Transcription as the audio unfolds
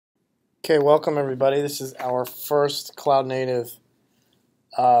Okay, welcome everybody. This is our first cloud native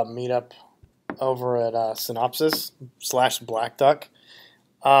meetup over at Synopsys / Blackduck.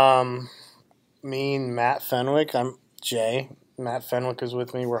 Me and Matt Fenwick. I'm Jay. Matt Fenwick is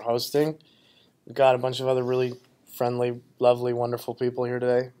with me. We're hosting. We've got a bunch of other really friendly, lovely, wonderful people here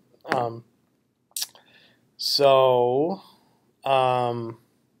today.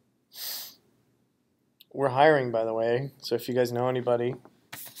 We're hiring, by the way. So if you guys know anybody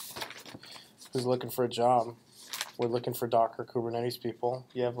who's looking for a job, we're looking for Docker Kubernetes people.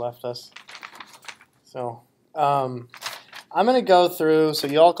 You have left us. So I'm going to go through. So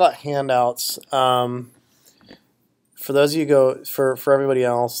you all got handouts. For those of you for everybody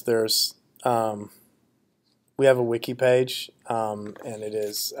else, there's we have a wiki page, and it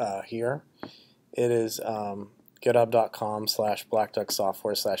is here. It is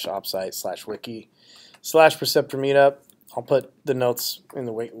github.com/blackducksoftware/OpsSight/wiki/preceptor meetup. I'll put the notes in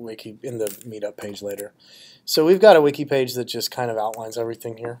the wiki in the meetup page later. So we've got a wiki page that just kind of outlines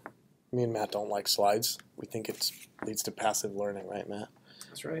everything here. Me and Matt don't like slides. We think it leads to passive learning, right, Matt?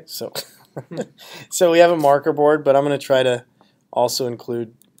 That's right. So, so we have a marker board, but I'm going to try to also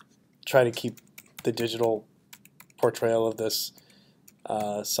try to keep the digital portrayal of this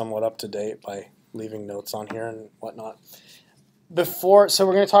somewhat up to date by leaving notes on here and whatnot. So we're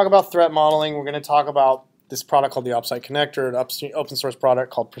going to talk about threat modeling. We're going to talk about this product called the OpsSight connector, an open source product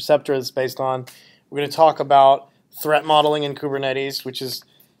called Preceptor that's based on. We're going to talk about threat modeling in Kubernetes, which is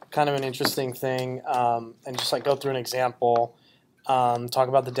kind of an interesting thing, and just like go through an example. Talk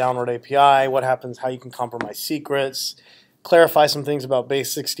about the download API, what happens, how you can compromise secrets, clarify some things about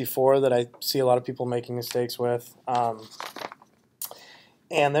base 64 that I see a lot of people making mistakes with. And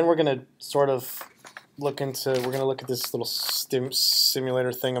then we're going to sort of look at this little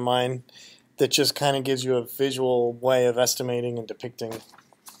simulator thing of mine that just kind of gives you a visual way of estimating and depicting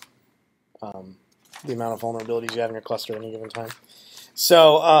the amount of vulnerabilities you have in your cluster at any given time.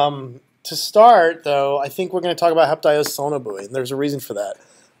 So to start, though, I think we're going to talk about HepDIO Sonobuoy, and there's a reason for that.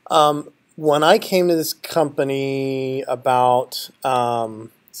 When I came to this company about,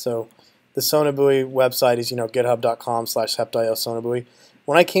 so the Sonobuoy website is, github.com/HepDIO Sonobuoy.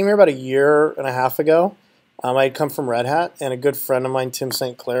 When I came here about a year and a half ago, I had come from Red Hat, and a good friend of mine, Tim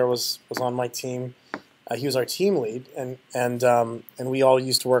St. Clair, was on my team. He was our team lead, and we all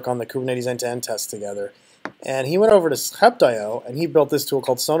used to work on the Kubernetes end-to-end test together. And he went over to HepDIO, and he built this tool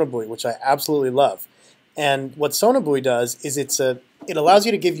called Sonobuoy, which I absolutely love. And what Sonobuoy does is it allows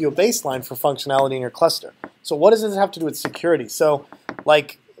you to give you a baseline for functionality in your cluster. So what does this have to do with security? So,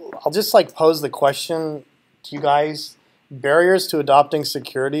 I'll just pose the question to you guys. Barriers to adopting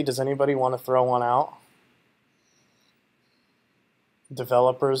security. Does anybody want to throw one out?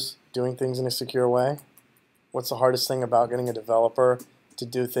 Developers doing things in a secure way. What's the hardest thing about getting a developer to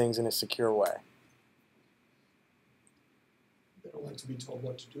do things in a secure way? They don't like to be told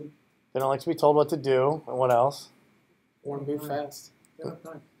what to do. They don't like to be told what to do. And what else? Want to move fast. They don't have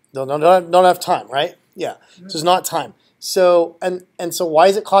time. Don't have time, right? Yeah. So it's not time. So and so why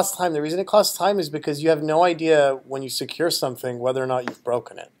does it cost time? The reason it costs time is because you have no idea when you secure something whether or not you've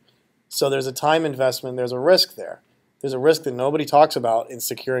broken it. So there's a time investment. There's a risk there. There's a risk that nobody talks about in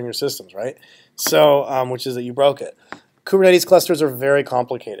securing your systems, right? So which is that you broke it. Kubernetes clusters are very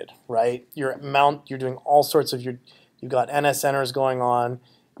complicated, right? You're doing all sorts of you've got NSNers going on.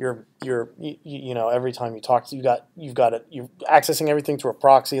 You're every time you talk, you're accessing everything through a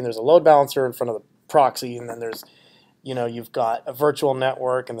proxy, and there's a load balancer in front of the proxy, and then there's you've got a virtual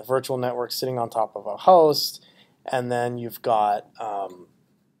network, and the virtual network sitting on top of a host, and then you've got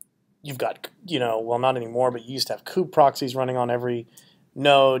well, not anymore, but you used to have kube proxies running on every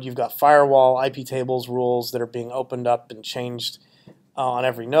node. You've got firewall IP tables rules that are being opened up and changed on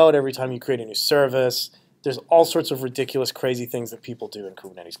every node every time you create a new service. There's all sorts of ridiculous, crazy things that people do in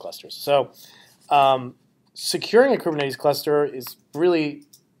Kubernetes clusters. So securing a Kubernetes cluster is really,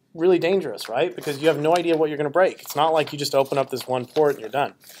 really dangerous, right? Because you have no idea what you're going to break. It's not like you just open up this one port and you're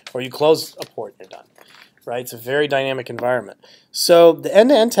done, or you close a port and you're done, right? It's a very dynamic environment. So the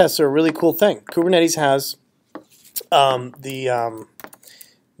end-to-end tests are a really cool thing. Kubernetes has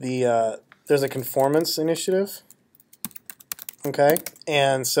there's a conformance initiative. Okay,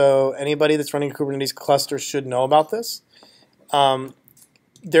 and so anybody that's running a Kubernetes cluster should know about this. When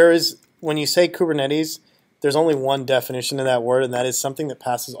you say Kubernetes, there's only one definition of that word, and that is something that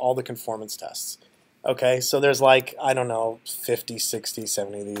passes all the conformance tests. Okay, so there's 50, 60,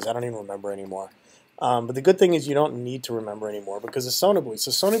 70 of these. I don't even remember anymore. But the good thing is you don't need to remember anymore because of Sonobuoy.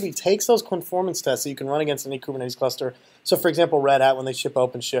 So Sonobuoy takes those conformance tests that you can run against any Kubernetes cluster. So for example, Red Hat, when they ship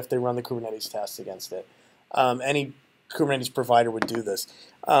OpenShift, they run the Kubernetes tests against it. Any Kubernetes provider would do this.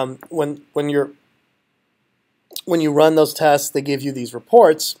 When you run those tests, they give you these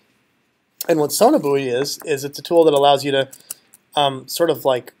reports. And what Sonobuoy is it's a tool that allows you to sort of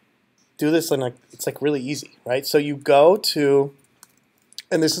like do this, and it's like really easy, right? So you go to,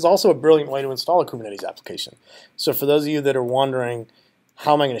 and this is also a brilliant way to install a Kubernetes application. So for those of you that are wondering,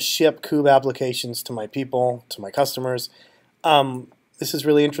 how am I going to ship kube applications to my people, to my customers? This is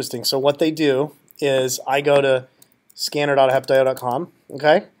really interesting. So what they do is I go to scanner.heptio.com,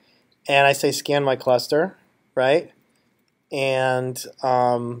 okay, and I say scan my cluster, right? And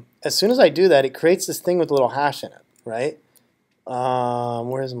as soon as I do that, it creates this thing with a little hash in it, right?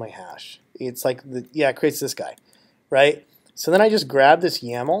 Where's my hash? It's like, it creates this guy, right? So then I just grab this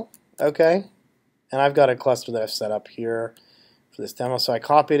YAML, okay? And I've got a cluster that I've set up here for this demo. So I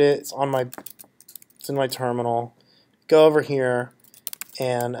copied it. It's in my terminal. Go over here,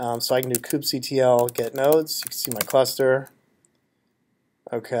 and so I can do kubectl get nodes. You can see my cluster.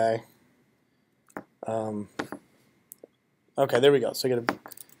 Okay. Okay, there we go. So I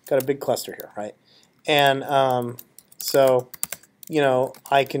got a big cluster here, right? And so,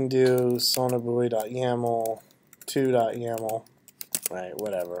 I can do sonobuoy.yaml, 2.yaml, right,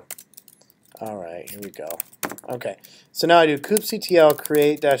 whatever. All right, here we go. Okay, so now I do kubectl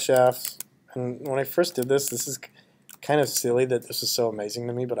create-f, and when I first did this is kind of silly that this is so amazing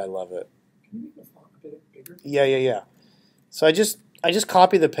to me, but I love it. Can you make the font a bit bigger? Yeah. So I just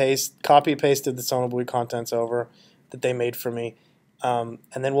copy pasted the Sonobuoy contents over that they made for me, and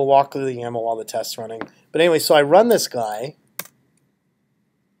then we'll walk through the YAML while the test's running. But anyway, so I run this guy,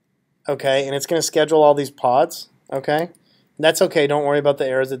 okay, and it's going to schedule all these pods, okay? And that's okay. Don't worry about the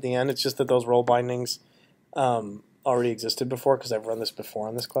errors at the end. It's just that those role bindings already existed before because I've run this before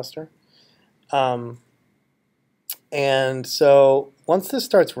on this cluster. And so once this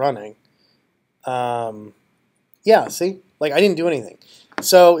starts running, see? Like I didn't do anything.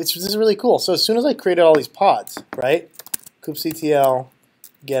 So this is really cool. So as soon as I created all these pods, right? kubectl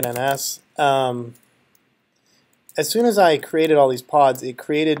get ns. As soon as I created all these pods, it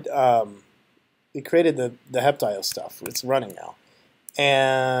created the Heptio stuff. It's running now,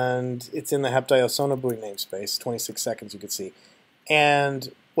 and it's in the Heptio Sonobuoy namespace. 26 seconds, you can see.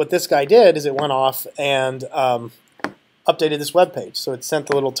 And what this guy did is it went off and updated this web page. So it sent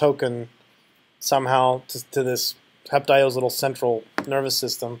the little token somehow to this Heptio's little central nervous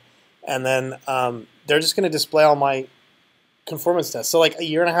system, and then they're just going to display all my conformance tests. So like a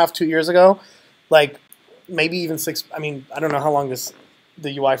year and a half, 2 years ago, like maybe even 6. I mean, I don't know how long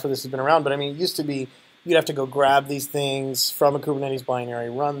the UI for this has been around, but I mean, it used to be you'd have to go grab these things from a Kubernetes binary,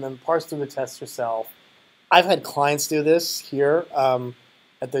 run them, parse through the tests yourself. I've had clients do this here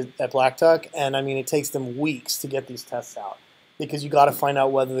at Blackduck, and I mean, it takes them weeks to get these tests out because you got to find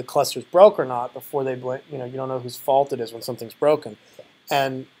out whether the cluster's broke or not before they, you don't know whose fault it is when something's broken.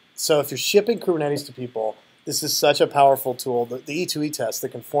 And so if you're shipping Kubernetes to people, this is such a powerful tool. The E2E test, the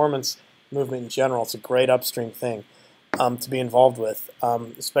conformance movement in general, it's a great upstream thing to be involved with,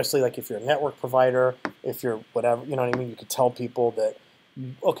 especially like if you're a network provider, if you're whatever, you know what I mean? You could tell people that,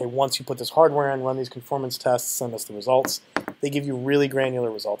 okay, once you put this hardware in, run these conformance tests, send us the results. They give you really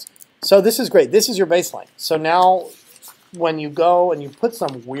granular results. So this is great. This is your baseline. So now when you go and you put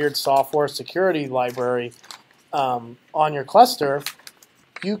some weird software security library on your cluster,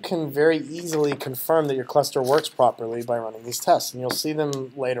 you can very easily confirm that your cluster works properly by running these tests. And you'll see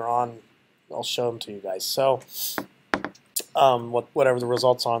them later on. I'll show them to you guys. So whatever the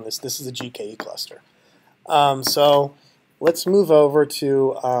results on this is a GKE cluster. So let's move over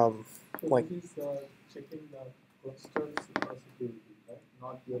to like. Checking the cluster's security, right?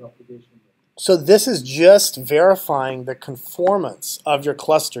 Not your application. So this is just verifying the conformance of your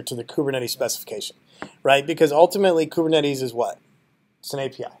cluster to the Kubernetes specification, right? Because ultimately Kubernetes is what? It's an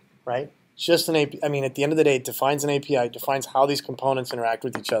API, right? It's just an API. I mean, at the end of the day, it defines an API, it defines how these components interact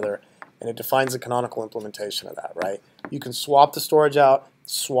with each other, and it defines the canonical implementation of that, right? You can swap the storage out,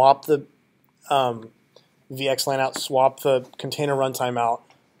 swap the VXLAN out, swap the container runtime out.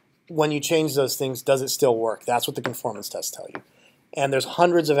 When you change those things, does it still work? That's what the conformance tests tell you. And there's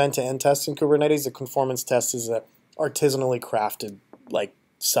hundreds of end-to-end tests in Kubernetes. The conformance test is a artisanally crafted like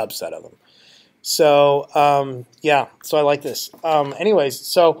subset of them. So so I like this. Anyways,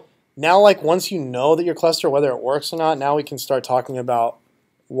 so now like once you know that your cluster, whether it works or not, now we can start talking about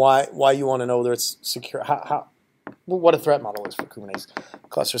why you want to know whether it's secure, what a threat model is for Kubernetes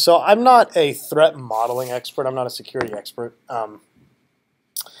cluster. So I'm not a threat modeling expert. I'm not a security expert.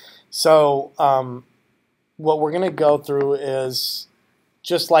 What we're going to go through is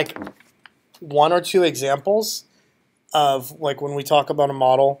just like one or two examples of like when we talk about a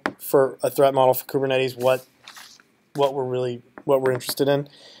model for a threat model for Kubernetes, what we're interested in.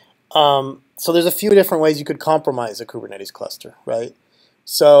 So there's a few different ways you could compromise a Kubernetes cluster, right?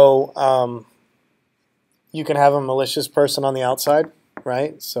 So you can have a malicious person on the outside,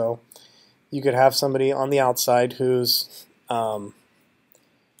 right? So you could have somebody on the outside who's coming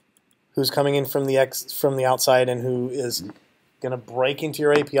in from the outside and who is going to break into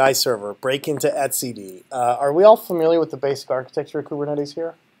your API server, break into etcd. Are we all familiar with the basic architecture of Kubernetes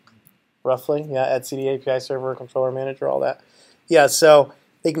here? Roughly, yeah, etcd, API server, controller manager, all that. Yeah, so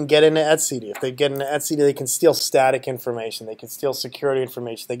they can get into etcd. If they get into etcd, they can steal static information. They can steal security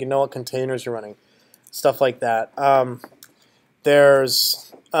information. They can know what containers you're running, stuff like that.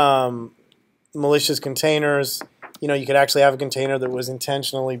 There's malicious containers. You know, you could actually have a container that was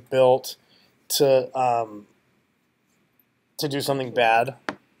intentionally built to do something bad,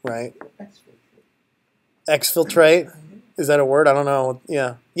 right? Exfiltrate. Is that a word? I don't know.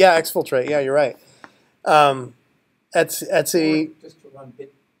 Yeah, exfiltrate. Yeah, you're right. Etsy. Just to run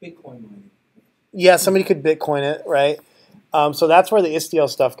Bitcoin mining. Yeah, somebody could Bitcoin it, right? So that's where the Istio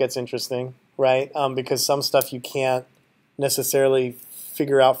stuff gets interesting, right? Because some stuff you can't necessarily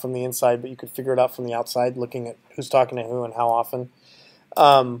figure out from the inside, but you could figure it out from the outside, looking at who's talking to who and how often.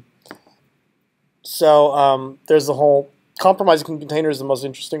 There's the whole compromising container is the most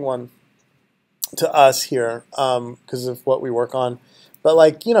interesting one to us here because of what we work on. But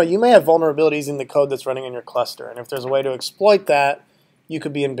like, you know, you may have vulnerabilities in the code that's running in your cluster, and if there's a way to exploit that, you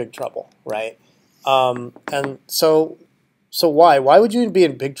could be in big trouble, right? And so why would you be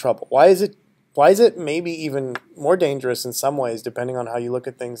in big trouble? Why is it maybe even more dangerous in some ways, depending on how you look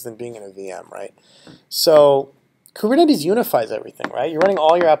at things, than being in a VM, right? So Kubernetes unifies everything, right? You're running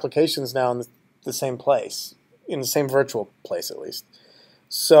all your applications now in the same place, in the same virtual place at least.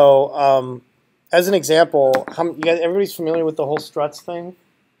 So as an example, everybody's familiar with the whole struts thing,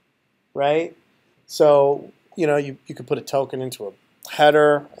 right? So, you know, you could put a token into a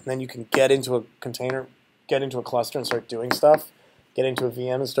header, and then you can get into a container, get into a cluster and start doing stuff, get into a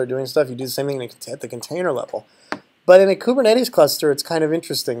VM and start doing stuff. You do the same thing at the container level. But in a Kubernetes cluster, it's kind of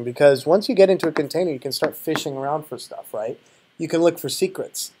interesting because once you get into a container, you can start fishing around for stuff, right? You can look for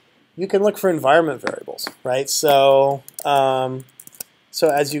secrets. You can look for environment variables, right? So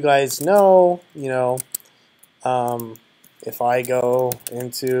as you guys know, if I go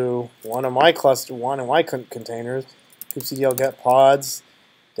into one of my containers, kubectl get pods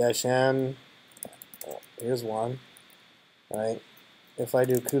 -n, here's one, right? If I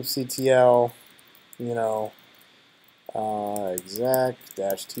do kubectl, exec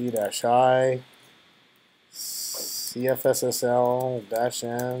 -t-i cfssl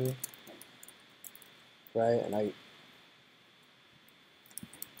 -n, right? And I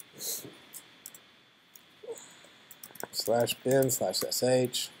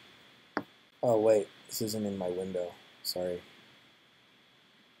 /bin/sh. Oh wait, this isn't in my window. Sorry.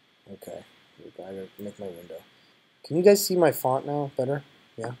 Okay, I gotta make my window. Can you guys see my font now better?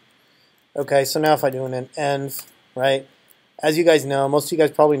 Yeah. Okay, so now if I do an env, right? As you guys know, most of you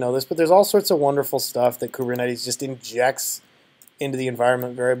guys probably know this, but there's all sorts of wonderful stuff that Kubernetes just injects into the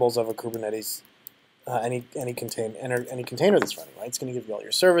environment variables of a Kubernetes, any container that's running, right? It's going to give you all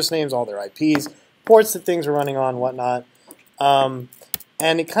your service names, all their IPs, ports that things are running on, whatnot.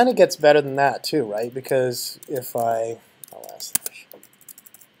 And it kind of gets better than that too, right? Because if I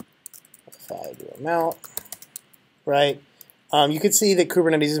do a mount, right? You can see that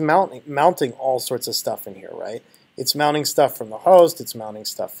Kubernetes is mounting all sorts of stuff in here, right? It's mounting stuff from the host. It's mounting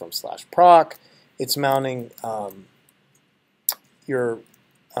stuff from /proc. It's mounting your,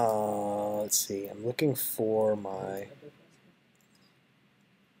 let's see, I'm looking for my,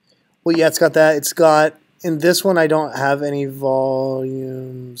 well, yeah, it's got that. It's got, in this one, I don't have any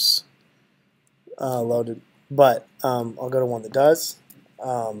volumes loaded, but I'll go to one that does.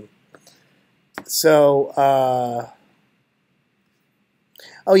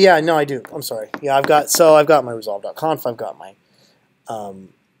 Oh yeah, no, I do. I'm sorry. Yeah, I've got my resolve.conf. I've got my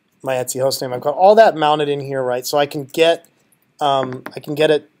my Etsy hostname. I've got all that mounted in here, right? So I can get all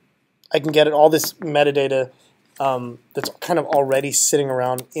this metadata that's kind of already sitting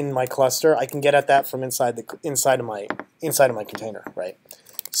around in my cluster. I can get at that from inside of my container, right?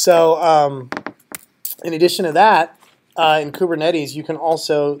 So in addition to that, in Kubernetes, you can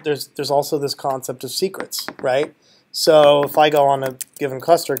also there's also this concept of secrets, right? So if I go on a given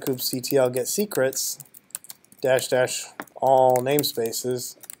cluster, kubectl get secrets -- all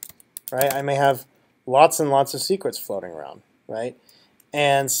namespaces, right? I may have lots and lots of secrets floating around, right?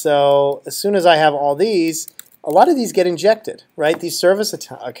 And so as soon as I have all these, a lot of these get injected, right? These service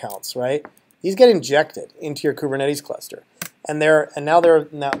accounts, right? These get injected into your Kubernetes cluster, and now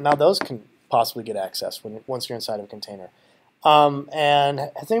those can possibly get access once you're inside of a container. And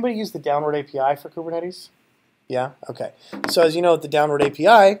has anybody used the downward API for Kubernetes? Yeah? Okay. So as you know, with the downward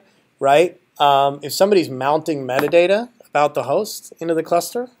API, right, if somebody's mounting metadata about the host into the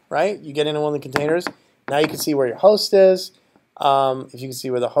cluster, right, you get into one of the containers, now you can see where your host is. If you can see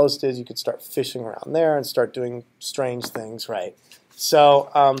where the host is, you can start fishing around there and start doing strange things, right? So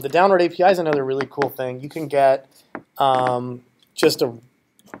the downward API is another really cool thing. You can get just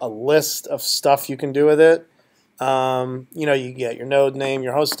a list of stuff you can do with it. You know, you get your node name,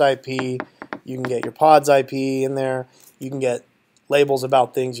 your host IP, you can get your pod's IP in there, you can get labels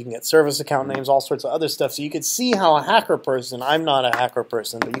about things, you can get service account names, all sorts of other stuff. So you could see how a hacker person, I'm not a hacker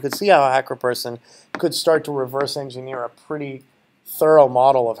person, but you could see how a hacker person could start to reverse engineer a pretty thorough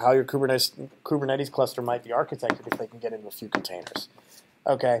model of how your Kubernetes cluster might be architected if they can get into a few containers.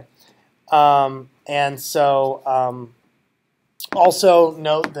 Okay, and so also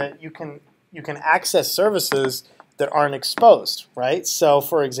note that you can access services that aren't exposed, right? So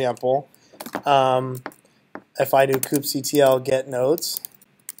for example, if I do kubectl get nodes,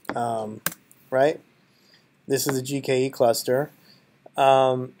 right? This is a GKE cluster,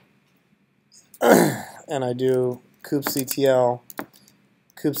 and I do kubectl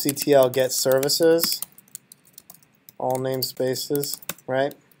get services, all namespaces,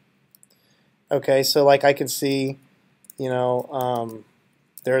 right? Okay, so like I can see, you know,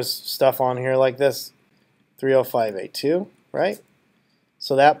 there's stuff on here like this, 30582, right?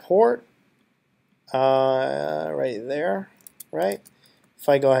 So that port, right there, right? If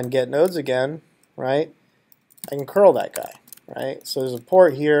I go ahead and get nodes again, right, I can curl that guy, right? So there's a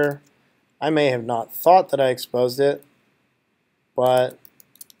port here. I may have not thought that I exposed it, but,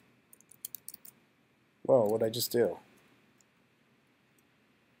 whoa, what did I just do?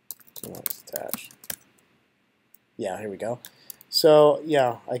 Attach. Yeah, here we go. So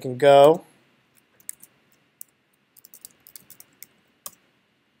yeah, I can go.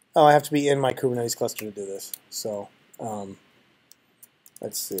 Oh, I have to be in my Kubernetes cluster to do this. So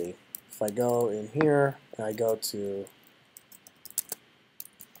let's see. If I go in here and I go to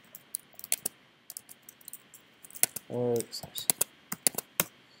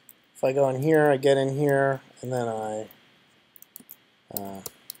if I go in here, I get in here, and then I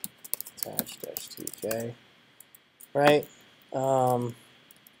attach -tk, right?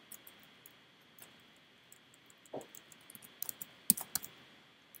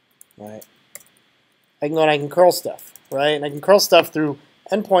 Right. I can go and I can curl stuff, right? And I can curl stuff through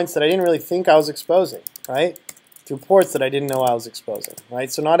endpoints that I didn't really think I was exposing, right? Through ports that I didn't know I was exposing,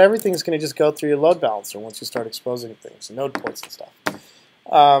 right? So not everything's going to just go through your load balancer once you start exposing things, node ports and stuff.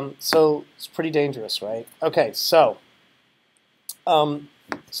 So it's pretty dangerous, right? Okay, so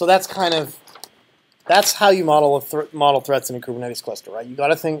that's kind of how you model threats in a Kubernetes cluster, right? You got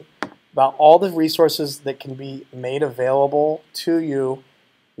to think about all the resources that can be made available to you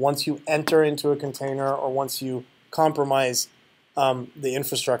once you enter into a container or once you compromise the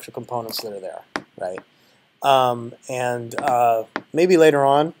infrastructure components that are there, right? Maybe later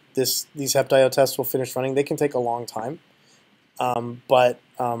on, these HeptIO tests will finish running. They can take a long time, but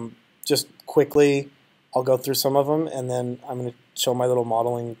just quickly, I'll go through some of them, and then I'm going to show my little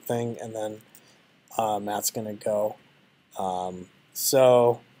modeling thing, and then Matt's going to go.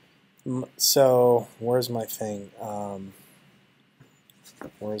 So where's my thing?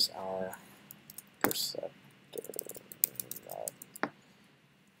 Where's our preceptor?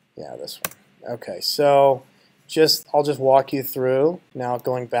 Yeah, this one. Okay, so I'll just walk you through now,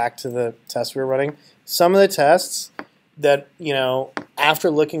 going back to the tests we were running. Some of the tests that, you know,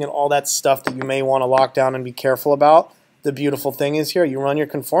 after looking at all that stuff that you may want to lock down and be careful about, the beautiful thing is here, you run your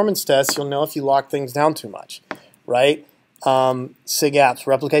conformance tests, you'll know if you lock things down too much, right? SIG apps,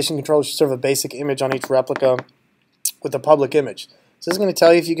 replication controller should serve a basic image on each replica with a public image. So this is going to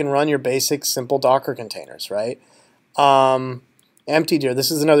tell you if you can run your basic simple Docker containers, right? Empty-dir,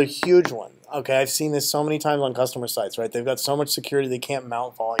 this is another huge one. Okay, I've seen this so many times on customer sites, right? They've got so much security they can't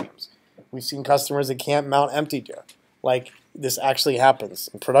mount volumes. We've seen customers that can't mount empty-dir. Like, this actually happens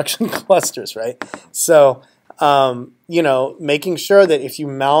in production clusters, right? So, you know, making sure that if you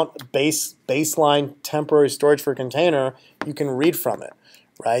mount baseline temporary storage for a container, you can read from it,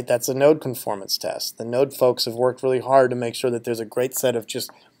 right? That's a node conformance test. The node folks have worked really hard to make sure that there's a great set of just,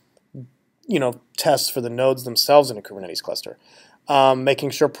 you know, tests for the nodes themselves in a Kubernetes cluster.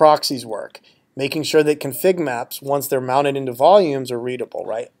 Making sure proxies work. Making sure that config maps, once they're mounted into volumes, are readable,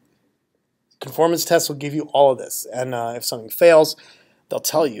 right? Conformance tests will give you all of this. And if something fails, they'll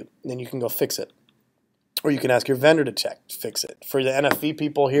tell you. Then you can go fix it. Or you can ask your vendor to fix it. For the NFV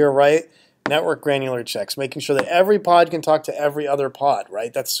people here, right? Network granular checks. Making sure that every pod can talk to every other pod,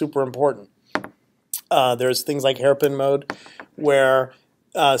 right? That's super important. There's things like hairpin mode, where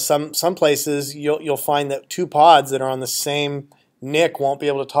some places you'll find that two pods that are on the same NIC won't be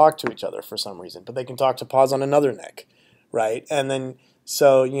able to talk to each other for some reason, but they can talk to pods on another NIC, right? And then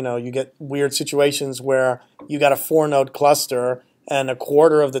so you get weird situations where you got a 4-node cluster and a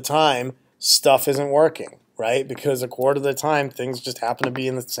quarter of the time stuff isn't working, right? Because a quarter of the time things just happen to be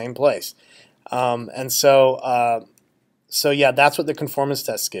in the same place. And so yeah, that's what the conformance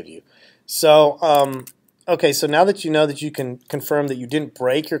tests give you. So okay, so now that you know that you can confirm that you didn't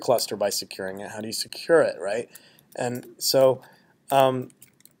break your cluster by securing it, how do you secure it, right? And so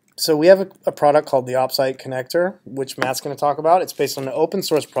we have a product called the OpsSight connector, which Matt's going to talk about. It's based on an open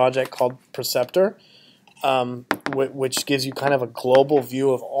source project called Preceptor, which gives you kind of a global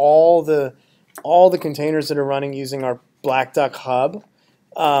view of all the containers that are running using our Blackduck hub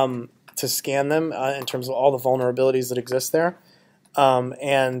to scan them in terms of all the vulnerabilities that exist there.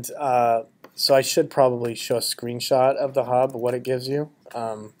 So I should probably show a screenshot of the hub, what it gives you.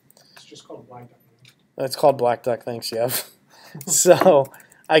 It's just called Blackduck. It's called Blackduck, thanks, Yev. So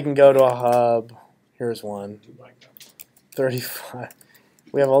I can go to a hub. Here's one. 35.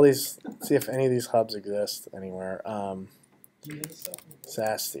 We have all these. Let's see if any of these hubs exist anywhere.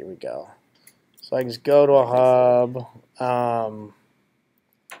 SAS, here we go. So I can just go to a hub.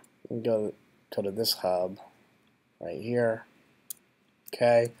 We go to this hub right here.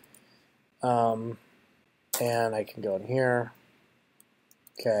 Okay. And I can go in here.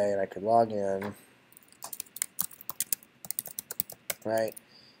 Okay, and I could log in. Right.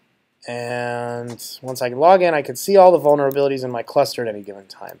 And once I can log in, I can see all the vulnerabilities in my cluster at any given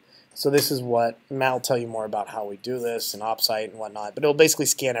time. So this is what Matt will tell you more about how we do this and OpsSight and whatnot. But it'll basically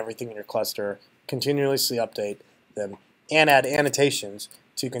scan everything in your cluster, continuously update them, and add annotations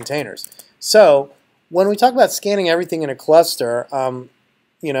to containers. So when we talk about scanning everything in a cluster,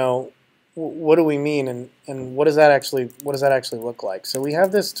 what do we mean, and what does that actually look like? So we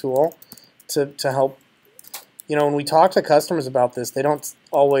have this tool to help. When we talk to customers about this, they don't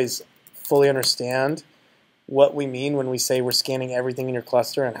always fully understand what we mean when we say we're scanning everything in your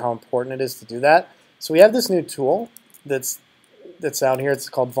cluster and how important it is to do that. So we have this new tool that's out here. It's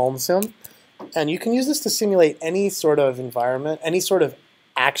called VulnSim, and you can use this to simulate any sort of environment, any sort of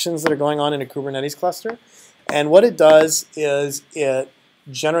actions that are going on in a Kubernetes cluster. And what it does is it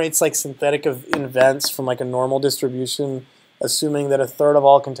generates like synthetic events from like a normal distribution, assuming that a third of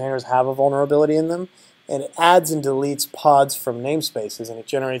all containers have a vulnerability in them. And it adds and deletes pods from namespaces, and it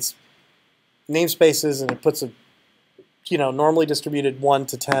generates namespaces, and it puts a normally distributed 1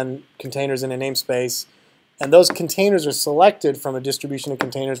 to 10 containers in a namespace, and those containers are selected from a distribution of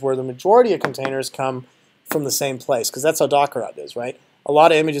containers where the majority of containers come from the same place, because that's how Docker Hub is, right? A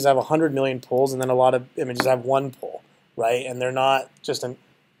lot of images have 100 million pulls, and then a lot of images have one pull, right? And they're not just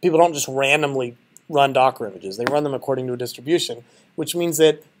people don't just randomly run Docker images; they run them according to a distribution, which means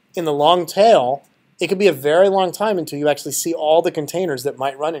that in the long tail, it could be a very long time until you actually see all the containers that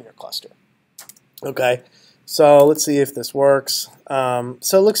might run in your cluster. Okay, so let's see if this works. So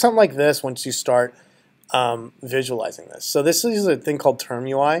it looks something like this once you start visualizing this. So this is a thing called Term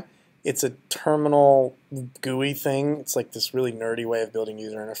UI. It's a terminal GUI thing. It's like this really nerdy way of building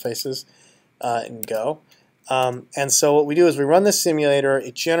user interfaces in Go. And so what we do is we run this simulator.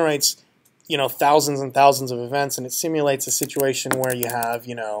 It generates thousands and thousands of events, and it simulates a situation where you have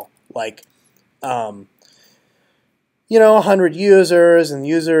 100 users, and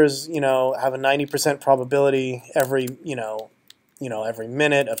users, have a 90% probability every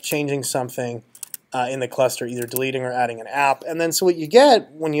minute of changing something in the cluster, either deleting or adding an app. And then so what you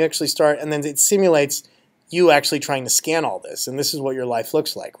get when you actually start, and then it simulates you actually trying to scan all this, and this is what your life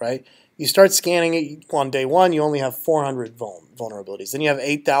looks like, right? You start scanning it on day one, you only have 400 vulnerabilities. Then you have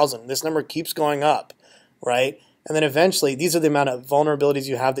 8,000. This number keeps going up, right? And then eventually, these are the amount of vulnerabilities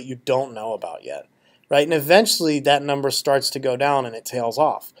you have that you don't know about yet, right? And eventually, that number starts to go down and it tails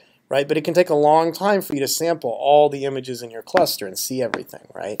off, right? But it can take a long time for you to sample all the images in your cluster and see everything,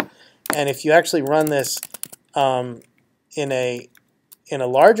 right? And if you actually run this in a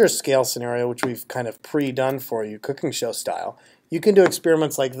larger scale scenario, which we've kind of pre-done for you, cooking show style, you can do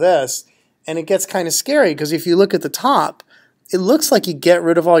experiments like this, and it gets kind of scary because if you look at the top, it looks like you get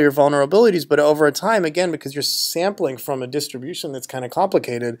rid of all your vulnerabilities, but over a time, again, because you're sampling from a distribution that's kind of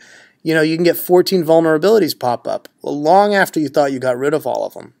complicated, you can get 14 vulnerabilities pop up long after you thought you got rid of all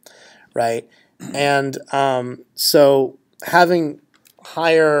of them, right? And so having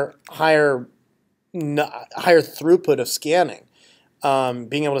higher throughput of scanning,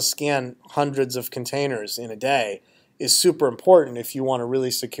 being able to scan hundreds of containers in a day is super important if you want to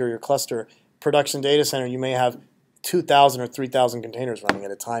really secure your cluster. Production data center, you may have 2,000 or 3,000 containers running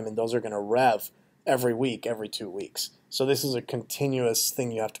at a time, and those are going to rev every week, every 2 weeks. So this is a continuous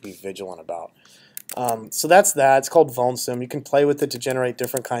thing you have to be vigilant about. So that's that. It's called VulnSim. You can play with it to generate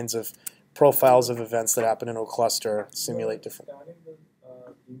different kinds of profiles of events that happen in a cluster, simulate different. Scanning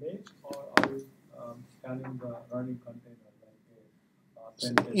the image, or are you scanning the running container?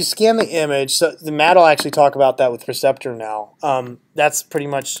 You scan the image. So Matt will actually talk about that with preceptor now. That's pretty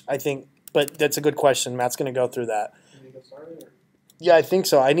much, I think, but that's a good question. Matt's going to go through that. Can you get started, or? Yeah, I think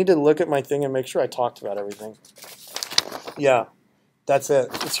so. I need to look at my thing and make sure I talked about everything. Yeah, that's it.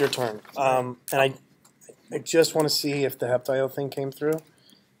 It's your turn. And I just want to see if the heptile thing came through.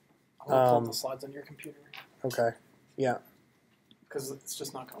 I'm going to pull up the slides on your computer. Okay. Yeah. Because it's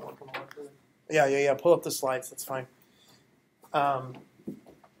just not going to work on the whiteboard. Yeah. Pull up the slides. That's fine.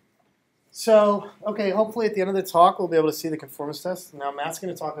 So, okay, hopefully at the end of the talk we'll be able to see the conformance test. Now Matt's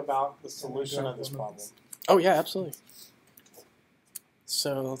going to talk about the solution of this problem. Oh, yeah, absolutely.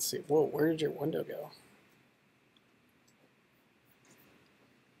 So let's see. Whoa, where did your window go?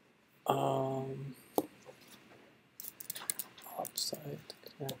 OpsSight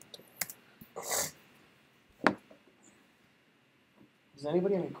connector. Does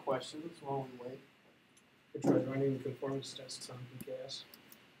anybody have any questions while we wait? I tried running the conformance tests on PKS.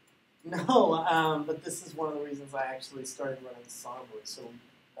 No, but this is one of the reasons I actually started running Sonobuoy, so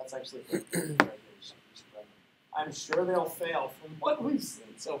that's actually a good graduation. I'm sure they'll fail from what we've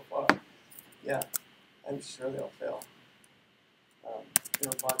seen so far. Yeah, I'm sure they'll fail.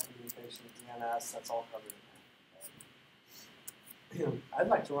 Bot communication, DNS, that's all covered. I'd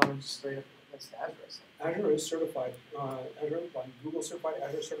like to run them straight up against Azure. Azure is certified. Google certified,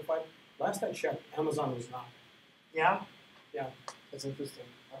 Azure certified. Last I checked, Amazon was not. Yeah? Yeah. That's interesting.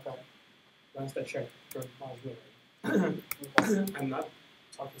 Okay. Last I checked, I'm not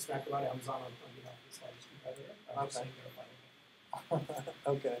talking smack about Amazon on behalf of this largest competitor. I'm just saying they're fine.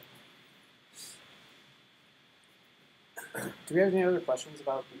 Okay. Do we have any other questions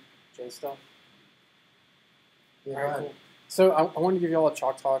about the J stuff? Yeah. All right, cool. So I wanted to give you all a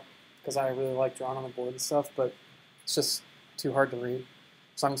chalk talk because I really like drawing on the board and stuff, but it's just too hard to read.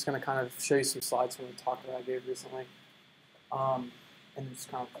 So I'm just going to kind of show you some slides from the talk that I gave recently. And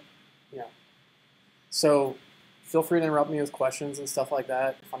just kind of, So feel free to interrupt me with questions and stuff like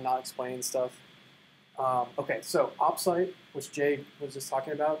that if I'm not explaining stuff. Okay, so OpsSight, which Jay was just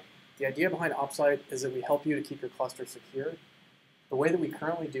talking about, the idea behind OpsSight is that we help you to keep your cluster secure. The way that we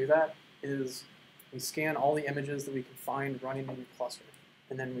currently do that is we scan all the images that we can find running in your cluster.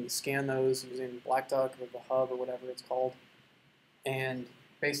 And then we scan those using Blackduck or the hub or whatever it's called. And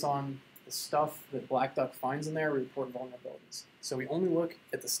based on the stuff that Blackduck finds in there, we report vulnerabilities. So we only look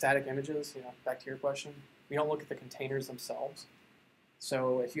at the static images, back to your question. We don't look at the containers themselves.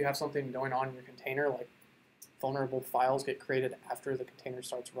 So if you have something going on in your container, like vulnerable files get created after the container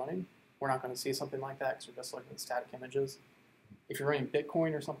starts running, we're not going to see something like that because we're just looking at static images. If you're running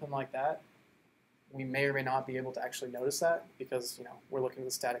Bitcoin or something like that, we may or may not be able to actually notice that because we're looking at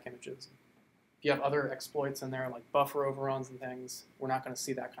the static images. If you have other exploits in there like buffer overruns and things, we're not going to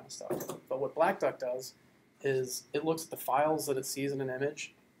see that kind of stuff. But what Blackduck does is it looks at the files that it sees in an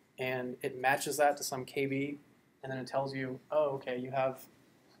image and it matches that to some KB, and then it tells you, oh, okay, you have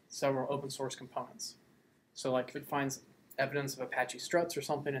several open source components. So like if it finds evidence of Apache struts or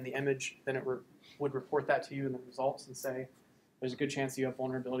something in the image, then it would report that to you in the results and say, there's a good chance you have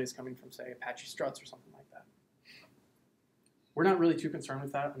vulnerabilities coming from, say, Apache struts or something like that. We're not really too concerned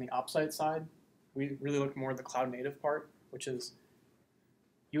with that on the OpsSight side. We really look more at the cloud native part, which is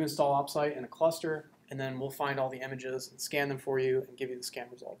you install OpsSight in a cluster, and then we'll find all the images and scan them for you and give you the scan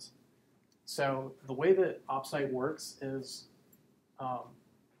results. So the way that OpsSight works is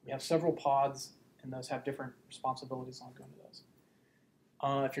we have several pods, and those have different responsibilities. I'll go into those.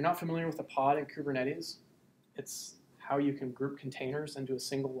 If you're not familiar with a pod in Kubernetes, it's how you can group containers into a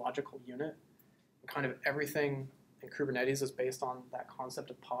single logical unit. And kind of everything in Kubernetes is based on that concept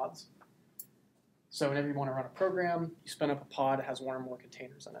of pods. So whenever you want to run a program, you spin up a pod that has one or more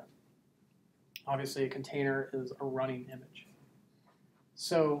containers in it. Obviously, a container is a running image.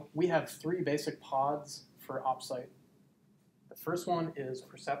 So we have 3 basic pods for OpsSight. The first one is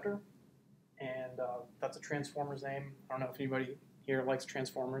preceptor, and that's a transformer's name. I don't know if anybody here likes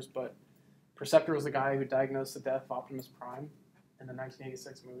transformers, but Preceptor was the guy who diagnosed the death of Optimus Prime in the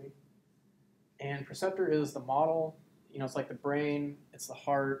 1986 movie. And Preceptor is the model, it's like the brain, it's the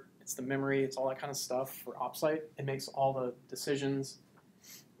heart, it's the memory, it's all that kind of stuff for OpsSight. It makes all the decisions,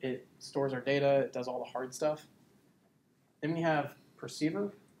 it stores our data, it does all the hard stuff. Then we have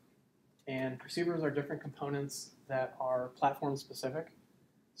Perceiver, and perceivers are different components that are platform specific.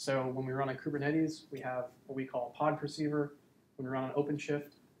 So when we run on Kubernetes, we have what we call a pod perceiver. When we run on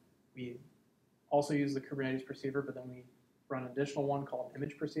OpenShift, we also use the Kubernetes perceiver, but then we run an additional one called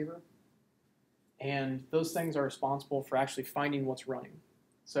image perceiver. And those things are responsible for actually finding what's running.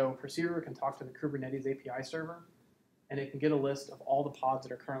 So perceiver can talk to the Kubernetes API server, and it can get a list of all the pods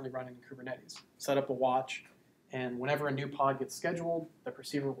that are currently running in Kubernetes. Set up a watch, and whenever a new pod gets scheduled, the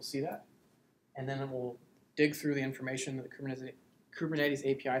perceiver will see that, and then it will dig through the information that the Kubernetes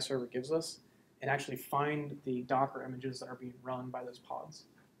API server gives us and actually find the Docker images that are being run by those pods.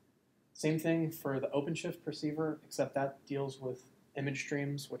 Same thing for the OpenShift perceiver, except that deals with image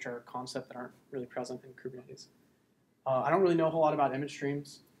streams, which are a concept that aren't really present in Kubernetes. I don't really know a whole lot about image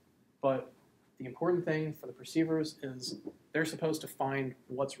streams, but the important thing for the perceivers is they're supposed to find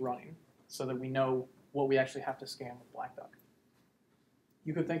what's running so that we know what we actually have to scan with Blackduck.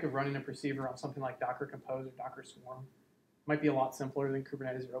 You could think of running a perceiver on something like Docker Compose or Docker Swarm. It might be a lot simpler than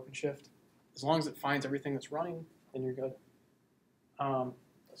Kubernetes or OpenShift. As long as it finds everything that's running, then you're good.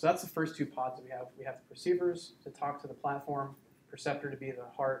 So that's the first two pods that we have. We have the perceivers to talk to the platform, preceptor to be the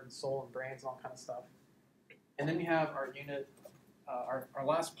heart and soul and brains and all kind of stuff. And then we have our unit, our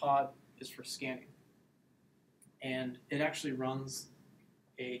last pod is for scanning. And it actually runs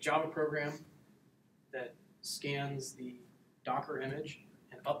a Java program that scans the Docker image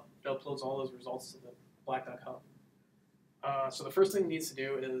and uploads all those results to the Blackduck Hub. So the first thing it needs to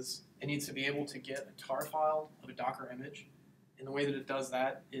do is it needs to be able to get a tar file of a Docker image. And the way that it does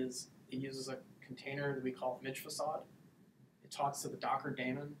that is it uses a container that we call image facade. It talks to the Docker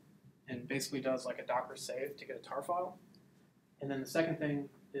daemon and basically does like a Docker save to get a tar file. And then the second thing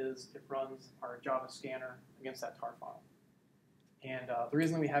is it runs our Java scanner against that tar file. And the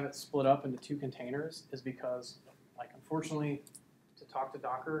reason we have it split up into two containers is because, like, unfortunately, to talk to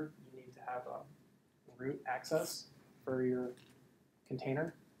Docker, you need to have a root access for your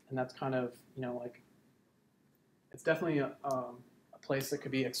container. And that's kind of, you know, like, it's definitely a place that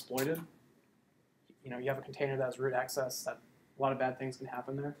could be exploited. You know, you have a container that has root access, that a lot of bad things can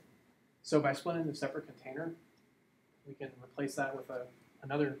happen there. So by splitting the separate container, we can replace that with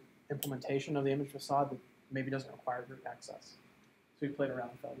another implementation of the image facade that maybe doesn't require root access. So we played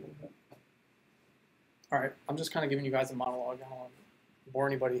around with that a little bit. All right, I'm just kind of giving you guys a monologue. I don't want to bore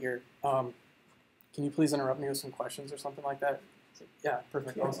anybody here. Can you please interrupt me with some questions or something like that? Yeah,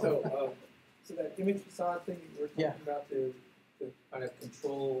 perfect. Yeah, so that image facade thing you were talking about to kind of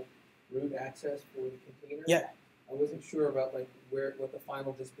control root access for the container. Yeah. I wasn't sure about like what the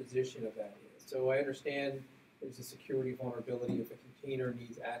final disposition of that is. So I understand there's a security vulnerability if a container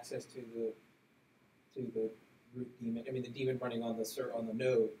needs access to the root daemon. I mean the daemon running on the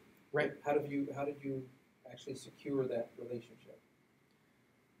node. Right. How did you actually secure that relationship?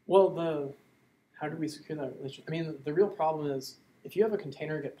 Well, how do we secure that relationship? I mean, the real problem is if you have a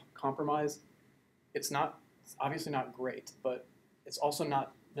container get compromised, it's obviously not great, but it's also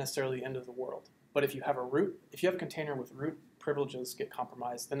not necessarily the end of the world. But if you have a container with root privileges get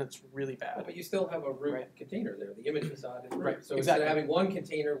compromised, then it's really bad. But you still have a root container there. The image facade is root. Right. So exactly. instead of having one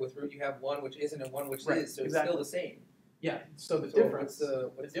container with root, you have one which isn't and one which is. So it's still the same. Yeah. So the difference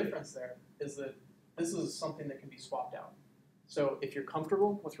there is that this is something that can be swapped out. So if you're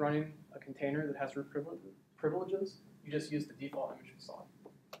comfortable with running a container that has root privileges, you just use the default image facade.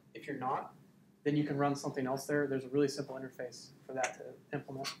 If you're not, then you can run something else there. There's a really simple interface for that to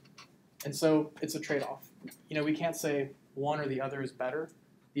implement. And so it's a trade-off. You know, we can't say one or the other is better.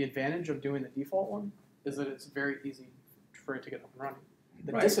 The advantage of doing the default one is that it's very easy for it to get up and running.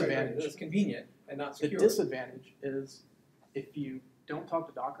 The disadvantage It's convenient and not secure. The disadvantage is if you don't talk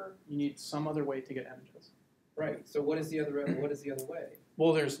to Docker, you need some other way to get images. Right. So what is the other way?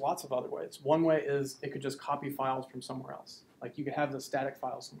 Well, there's lots of other ways. One way is it could just copy files from somewhere else. Like you could have the static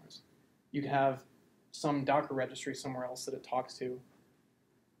file somewhere else. You could have some Docker registry somewhere else that it talks to.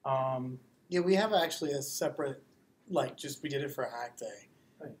 Yeah, we have actually a separate, we did it for a hack day,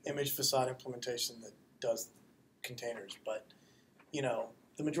 right. Image facade implementation that does containers. But, you know,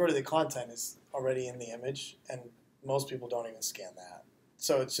 the majority of the content is already in the image, and most people don't even scan that.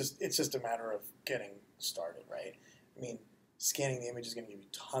 So it's just a matter of getting started, right? I mean, scanning the image is going to give you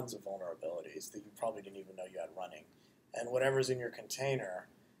tons of vulnerabilities that you probably didn't even know you had running. And whatever's in your container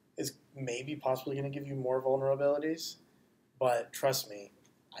is maybe possibly going to give you more vulnerabilities. But trust me,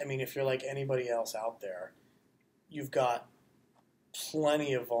 I mean, if you're like anybody else out there, you've got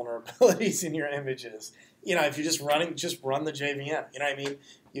plenty of vulnerabilities in your images. You know, if you're just run the JVM. You know what I mean?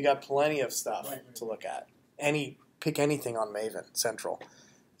 You got plenty of stuff to look at. Pick anything on Maven Central,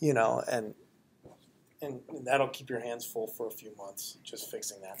 you know, and that'll keep your hands full for a few months just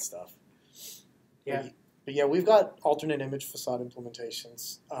fixing that stuff. Yeah. But yeah, we've got alternate image facade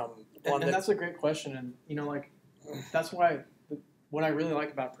implementations. And that's a great question, and you know, like that's why what I really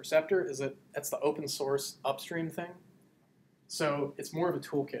like about Preceptor is that it's the open source upstream thing. So it's more of a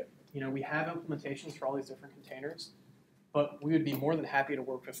toolkit. We have implementations for all these different containers, but we would be more than happy to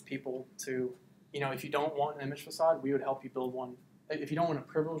work with people to, if you don't want an image facade, we would help you build one. If you don't want a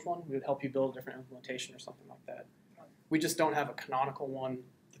privileged one, we would help you build a different implementation or something like that. We just don't have a canonical one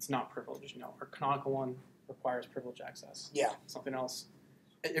that's not privileged. Our canonical one requires privileged access. Yeah. Something else.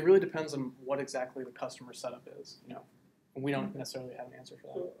 It really depends on what exactly the customer setup is. And we don't necessarily have an answer for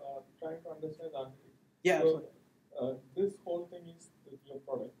that. So, trying to understand that. Yeah. So, this whole thing is your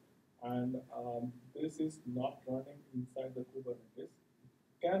product, and this is not running inside the Kubernetes. It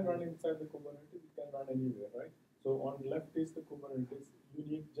can run inside the Kubernetes. It can run anywhere, right? So on left is the Kubernetes. You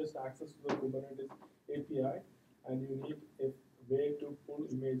need just access to the Kubernetes API, and you need a way to pull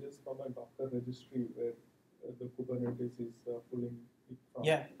images from a Docker registry where the Kubernetes is pulling it from.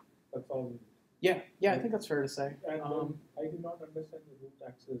 Yeah. That's all. Yeah, I think that's fair to say. And I did not understand the root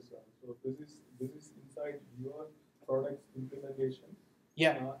access. So this is inside your product's implementation.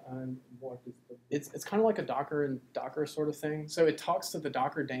 Yeah. And what is the? It's kind of like a Docker and Docker sort of thing. So it talks to the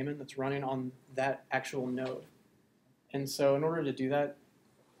Docker daemon that's running on that actual node. And so in order to do that,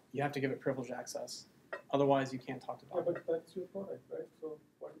 you have to give it privileged access. Otherwise, you can't talk to Docker. Yeah, but that's your product, right? So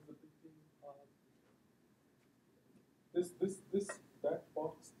what is the big thing? That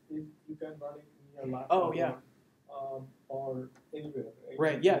box, you can run it in your laptop. Oh, yeah. Or anywhere.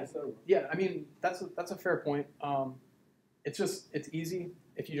 Right. Yeah. Yeah. I mean, that's a fair point. It's easy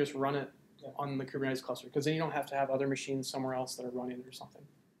if you just run it on the Kubernetes cluster, because then you don't have to have other machines somewhere else that are running it or something.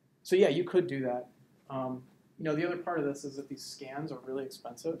 So yeah, you could do that. The other part of this is that these scans are really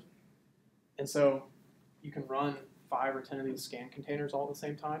expensive, and so you can run 5 or 10 of these scan containers all at the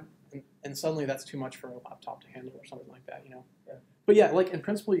same time, and suddenly that's too much for a laptop to handle or something like that. Yeah. But yeah, like in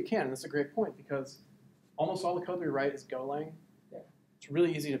principle you can, and that's a great point, because almost all the code we write is Golang. Yeah. It's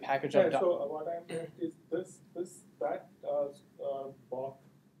really easy to package Yeah, up. so what I'm saying is that box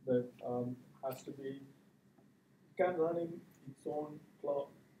that has to be, can run in its own cloud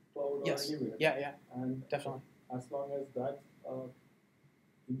Yes. or anywhere. Yeah, And definitely. as long as that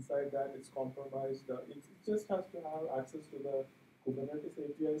inside that it's compromised, it just has to have access to the Kubernetes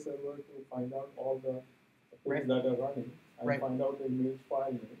API server to find out all the things that are running and find out the image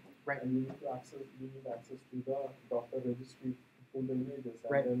file name. Right. And you need access to the Docker registry to pull the images,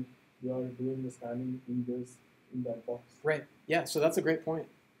 and Right. then you are doing the scanning in that box. Right. Yeah. So that's a great point.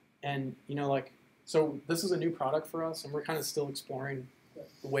 And so this is a new product for us, and we're kind of still exploring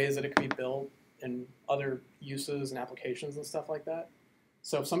the ways that it can be built and other uses and applications and stuff like that.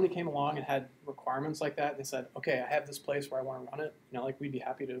 So if somebody came along and had requirements like that, and they said, okay, I have this place where I want to run it, we'd be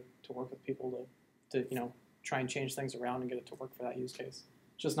happy to work with people to try and change things around and get it to work for that use case.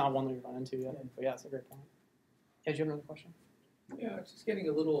 It's just not one that we've run into yet. But yeah, it's a great point. Yeah, do you have another question? Yeah, it's just getting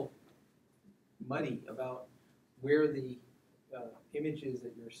a little muddy about where the images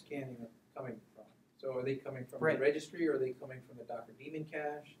that you're scanning are coming from. So are they coming from the registry, or are they coming from the Docker daemon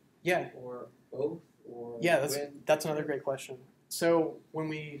cache? Yeah. Or both? Or yeah, that's another great question. So when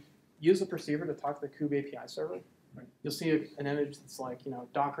we use the perceiver to talk to the kube API server, you'll see an image that's like,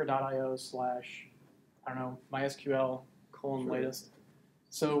 docker.io / MySQL :latest.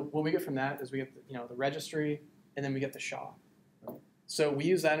 So what we get from that is we get the registry, and then we get the SHA. So we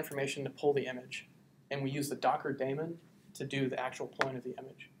use that information to pull the image, and we use the Docker daemon to do the actual pulling of the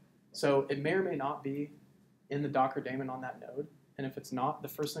image. So it may or may not be in the Docker daemon on that node, and if it's not, the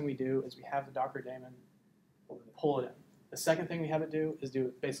first thing we do is we have the Docker daemon pull it in. The second thing we have it do is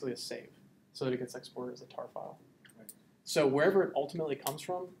do basically a save, so that it gets exported as a tar file. So wherever it ultimately comes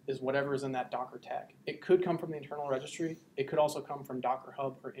from is whatever is in that Docker tag. It could come from the internal registry. It could also come from Docker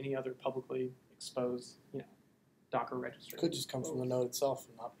Hub or any other publicly exposed, Docker registry. Could just come from the node itself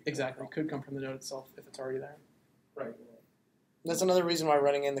and not be Exactly. It could come from the node itself if it's already there. Right. That's another reason why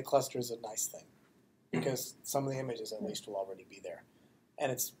running in the cluster is a nice thing, because some of the images at least will already be there,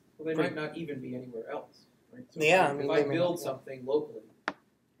 and it's they might not even be anywhere else. Right? So yeah, if I build something locally,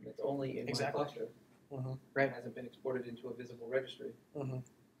 and it's only in my cluster, right, hasn't been exported into a visible registry,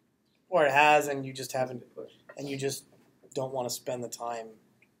 or it has, and you just haven't pushed, and you just don't want to spend the time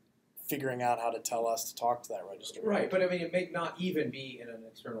figuring out how to tell us to talk to that registry. Right, but I mean, it may not even be in an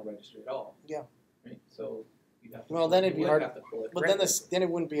external registry at all. Yeah. Right. So you have to. Well, then it'd be hard. But then then it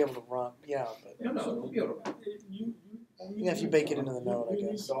wouldn't be able to run. Yeah, but no, it'll be able to run. If you bake it into the node, I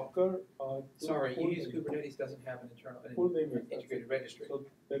guess. Docker. Sorry, you use Kubernetes doesn't have an internal integrated registry. So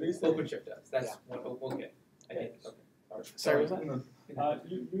there is OpenShift does. That's what we'll get. I think. Okay. Sorry, was that?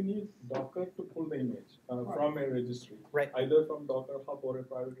 You need Docker to pull the image from a registry, Right. either from Docker Hub or a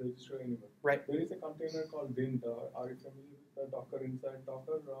private registry anywhere. Right. There is a container called Dint. Are you familiar with the Docker inside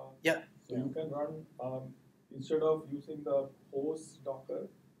Docker? Yeah. So you can run, instead of using the host Docker,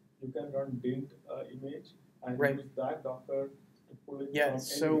 you can run Dint image and Right. use that Docker to pull it Yeah, from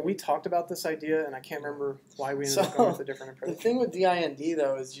so anywhere. we talked about this idea, and I can't remember why we ended up So, going with a different The approach. thing with DIND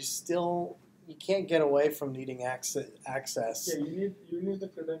though is you can't get away from needing access. Yeah, you need the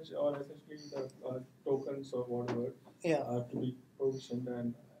credential or essentially the tokens or whatever Yeah. to be provisioned,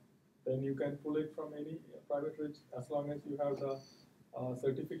 and then you can pull it from any private registry as long as you have the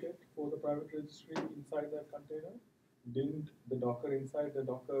certificate for the private registry inside that container. Didn't the Docker inside the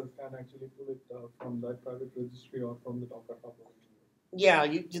Docker can actually pull it from that private registry or from the Docker Hub. Yeah,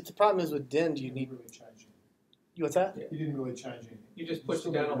 the problem is with DIND, you didn't need. really change it. What's that? You didn't really change anything. You just pushed it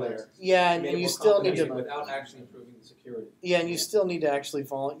still down got a layer. access. Yeah, Made and it you more still need complicated to. without actually improving the security. Yeah, and you still need to actually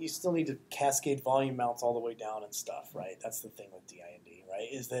you still need to cascade volume mounts all the way down and stuff, right? That's the thing with DIND, right?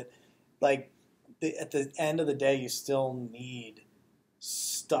 Is that like at the end of the day, you still need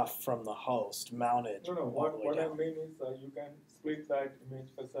stuff from the host mounted No, all what, the way what I down. mean is you can split that image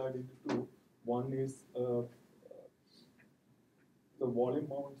facade into two. One is the volume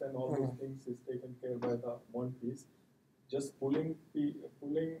mounts and all those things is taken care by the one piece. Just pulling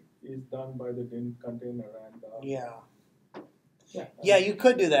is done by the DIN container and Yeah. yeah. You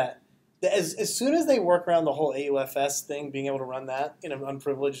could do that. As soon as they work around the whole AUFS thing, being able to run that in an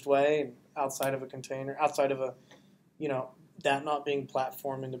unprivileged way and outside of a container, outside of a, that not being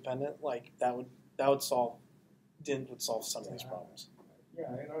platform independent, like that would solve, DIND would solve some of these problems. Yeah,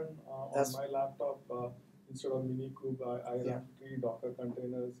 I run on That's- my laptop instead of Minikube, I run Yeah. 3 Docker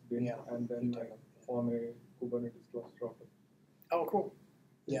containers, DIN, Yeah. and then I form a Kubernetes cluster of it. Oh, cool.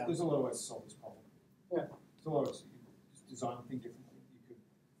 Yeah. There's a lot of ways to solve this problem. Yeah. There's a lot of ways. You could just design the thing differently. You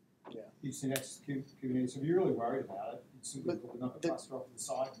could Yeah. use Synopsys Kubernetes. If you're really worried about it, you simply But put another the- cluster off to the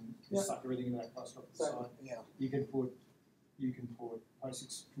side and Yeah. just suck everything in that cluster off to the Exactly. side. Yeah. You can put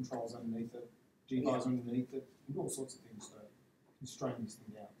POSIX controls underneath it, G5s underneath it, and all sorts of things to constrain this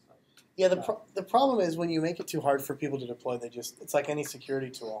thing down. So, Yeah, the problem is when you make it too hard for people to deploy, it's like any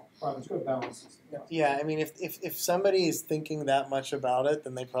security tool. right, but you've got to balance this thing. Yeah, I mean, if somebody is thinking that much about it,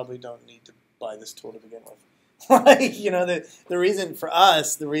 then they probably don't need to buy this tool to begin with. Like, the reason for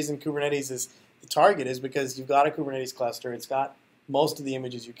us, the reason Kubernetes is the target is because you've got a Kubernetes cluster. It's got most of the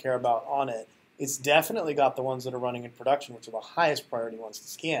images you care about on it. It's definitely got the ones that are running in production, which are the highest priority ones to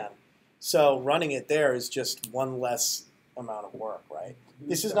scan. So running it there is just one less amount of work, right?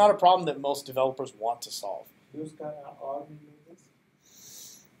 This is not a problem that most developers want to solve. Those kind of are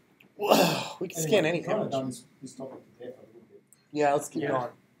images. We can scan any we've kind of image. done this topic to death a little bit. Yeah, let's keep Yeah.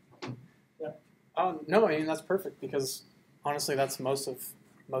 going. No, I mean that's perfect because honestly, that's most of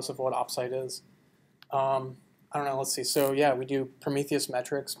what OpsSight is. I don't know. Let's see. So yeah, we do Prometheus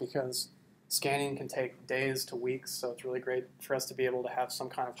metrics because scanning can take days to weeks. So it's really great for us to be able to have some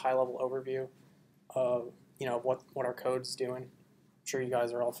kind of high-level overview of what our code's doing. I'm sure you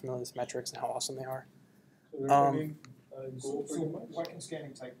guys are all familiar with metrics and how awesome they are. So we're running Go So pretty much. why can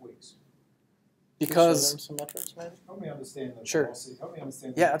scanning take weeks? Because Show them some metrics, maybe? Help me understand the Sure. velocity. Help me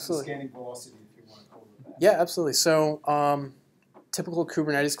understand Yeah, the absolutely. scanning velocity, if you want to call it that. yeah, absolutely. So typical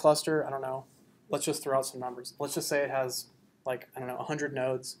Kubernetes cluster. I don't know. Let's just throw out some numbers. Let's just say it has 100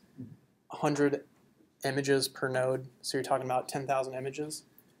 nodes, 100 images per node. So you're talking about 10,000 images.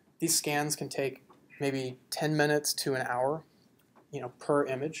 These scans can take maybe 10 minutes to an hour, per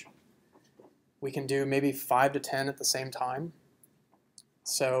image. We can do maybe 5 to 10 at the same time.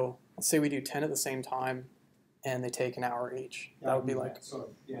 So let's say we do 10 at the same time, and they take an hour each. Yeah, That would be I mean, like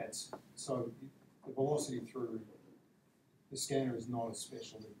so the velocity through the scanner is not as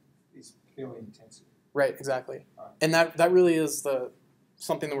special. It's fairly intensive. right, exactly. Right. And that really is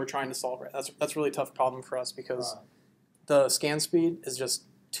something that we're trying to solve. Right, that's a really tough problem for us because Right. the scan speed is just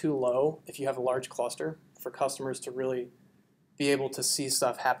too low if you have a large cluster for customers to really be able to see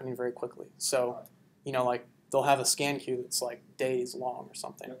stuff happening very quickly. So, they'll have a scan queue that's like days long or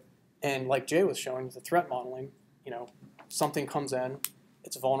something. Yep. And like Jay was showing with the threat modeling, something comes in,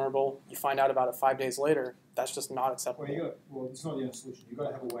 it's vulnerable, you find out about it 5 days later, that's just not acceptable. It's not the only solution. You've got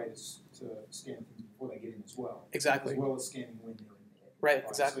to have a way to scan things before they get in as well. Exactly. As well as scanning when they're in there. Right,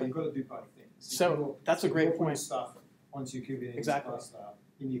 exactly. So you've got to do both things. So that's a great you're putting point. stuff onto your Kubernetes Exactly. cluster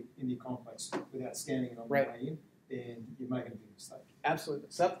in your complex without scanning it on Right. the way in, then you're making a big mistake. Absolutely.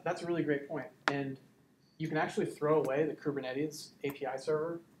 So that's a really great point. And you can actually throw away the Kubernetes API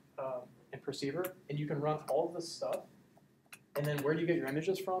server and perceiver, and you can run all of this stuff. And then where do you get your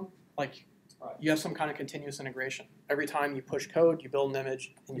images from? Like Right. You have some kind of continuous integration. Every time you push code, you build an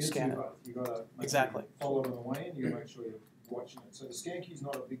image and you scan it. You got to Exactly. follow it on the way, and you make sure you're watching it. So the scan key is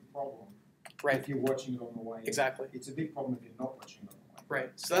not a big problem Right. if you're watching it on the way. Exactly. It's a big problem if you're not watching it on the way.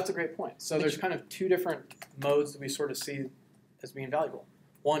 Right. So that's a great point. So there's kind of two different modes that we sort of see as being valuable.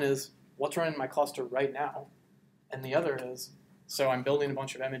 One is what's running my cluster right now, and the other is, so I'm building a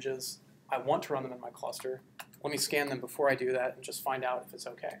bunch of images. I want to run them in my cluster. Let me scan them before I do that and just find out if it's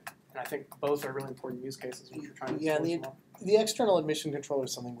okay. And I think both are really important use cases when you're trying to Yeah, expose them all. the external admission controller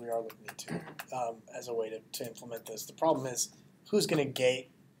is something we are looking into as a way to implement this. The problem is, who's going to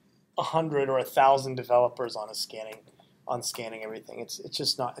gate 100 or 1,000 developers on scanning everything? It's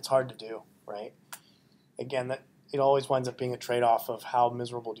just not. It's hard to do, right? Again, that it always winds up being a trade-off of how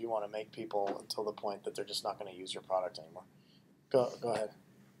miserable do you want to make people until the point that they're just not going to use your product anymore. Go ahead.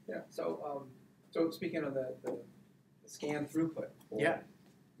 Yeah. So speaking of the scan throughput. Or Yeah.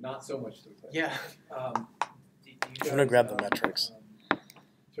 Not so much throughput. Yeah. I'm going to grab the metrics.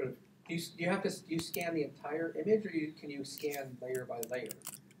 Sort of. Do you scan the entire image, or can you scan layer by layer?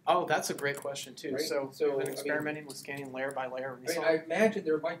 Oh, that's a great question too. Right? So So, we've been I mean- experimenting with scanning layer by layer I mean, recently. I imagine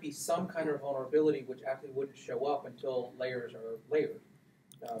there might be some kind of vulnerability which actually wouldn't show up until layers are layered.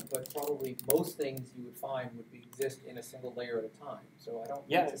 But probably most things you would find would exist in a single layer at a time. So I don't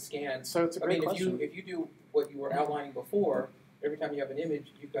Yeah. need to scan. So it's a I great mean, question. if you do what you were outlining before, every time you have an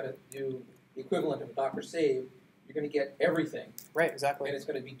image, you've got to do the equivalent of a Docker save. You're going to get everything, Right, exactly. and it's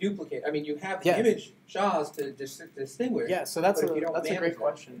going to be duplicated. I mean, you have the Yeah. image SHAs to distinguish. Yeah, so that's But if you don't a manage great that-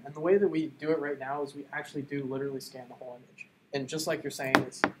 question. And the way that we do it right now is we actually do literally scan the whole image. And just like you're saying,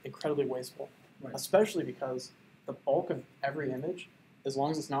 it's incredibly wasteful, Right. especially because the bulk of every image, as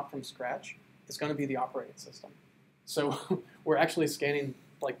long as it's not from scratch, is going to be the operating system. So we're actually scanning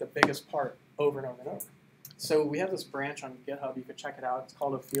like the biggest part over and over and over. So we have this branch on GitHub. You could check it out. It's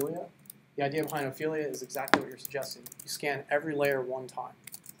called Ophelia. The idea behind Ophelia is exactly what you're suggesting. You scan every layer one time.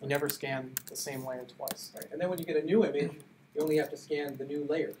 You never scan the same layer twice. Right. And then when you get a new image, you only have to scan the new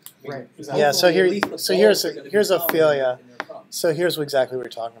layers. I mean, Right, exactly. Yeah, so hopefully here- at least the so bulk here's- are gonna be here's common Ophelia. in their thumb. So here's exactly what we're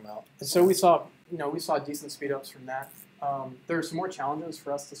talking about. And so we saw decent speed ups from that. There are some more challenges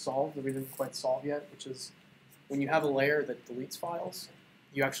for us to solve that we didn't quite solve yet, which is when you have a layer that deletes files,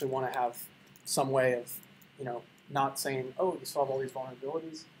 you actually want to have some way of, not saying, oh, you solve all these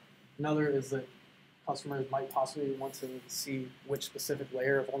vulnerabilities. Another is that customers might possibly want to see which specific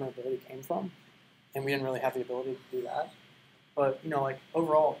layer of vulnerability came from, and we didn't really have the ability to do that. But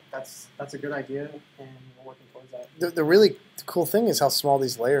overall, that's a good idea, and we're working towards that. The really cool thing is how small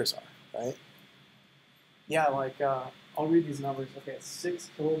these layers are, right? Yeah, I'll read these numbers. Okay, 6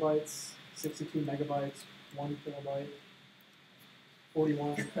 kilobytes, 62 megabytes, 1 kilobyte,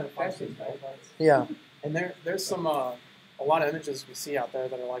 41.56 megabytes. Yeah. And there's some a lot of images we see out there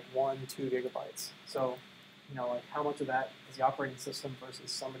that are like 1-2 gigabytes. So, how much of that is the operating system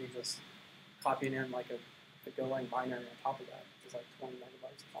versus somebody just copying in like a Golang binary on top of that, which is like 20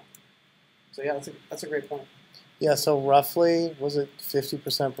 megabytes or something. So yeah, that's a great point. Yeah, so roughly, was it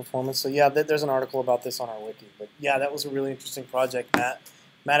 50% performance? So yeah, there's an article about this on our wiki. But yeah, that was a really interesting project,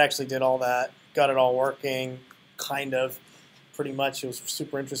 Matt actually did all that, got it all working, kind of, pretty much. It was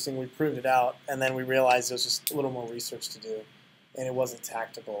super interesting. We proved it out, and then we realized there was just a little more research to do, and it wasn't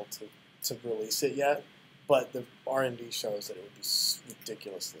tactical to release it yet. But the R&D shows that it would be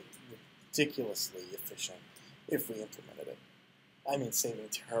ridiculously efficient if we implemented it. I mean, saving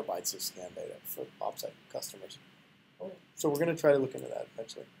terabytes of scan data for OpsSight customers. So we're going to try to look into that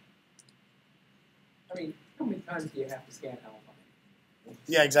eventually. I mean, how many times do you have to scan Alpine?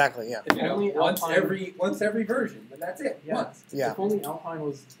 Yeah, exactly. Yeah. If only once Alpine- every version, and that's it. Yeah. Once. Yeah. If only Alpine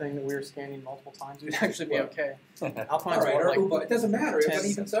was the thing that we were scanning multiple times, we'd actually be okay. Alpine's All right, what, or like it doesn't matter. 10 But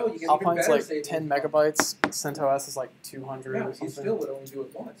even so, you get even Alpine's better like savings. 10 megabytes. CentOS is like 200 Yeah, or you something. still would only do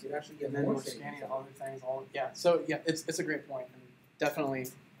it once. You'd actually get And then more we're savings. scanning other things. So yeah, it's a great point, and definitely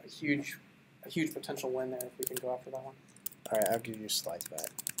a huge potential win there if we can go after that one. All right, I'll give you slides back.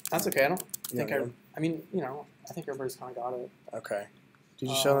 That's okay. I don't think Yeah, I think everybody's kind of got it. Okay. Did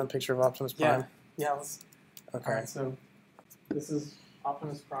you show them a picture of Optimus Prime? Yeah. Let's. Okay. All right, so this is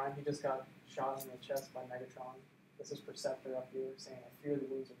Optimus Prime. He just got shot in the chest by Megatron. This is Preceptor up here saying, "I fear the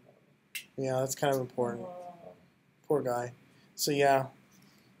wounds of mortal." Yeah, that's kind of important. Poor guy. So yeah,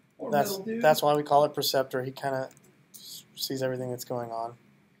 Poor that's little dude. why we call it Preceptor. He kind of sees everything that's going on.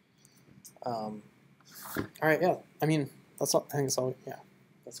 All right. Yeah. I mean, that's all. I think it's all. Yeah.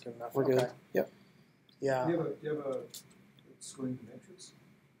 That's good enough. We're good. Okay. Yep. Yeah. Do you have a screen for metrics?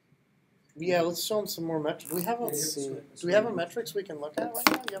 Yeah, let's show them some more metrics. We haven't Yeah, seen. it's Do we have a metrics we can look at right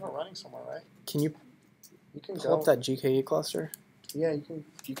now? You have it running somewhere, right? Can you You can pull go. up that GKE cluster? Yeah,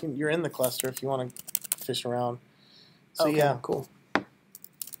 you can. You're in the cluster if you want to fish around. So Okay, yeah, cool.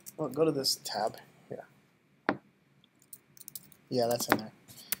 well, go to this tab. Yeah, that's in there.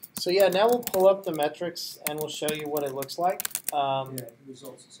 So yeah, now we'll pull up the metrics and we'll show you what it looks like. Yeah, the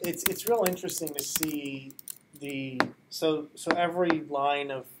results. It's real interesting to see so every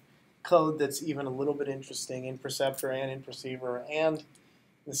line of code that's even a little bit interesting in Preceptor and in Perceiver and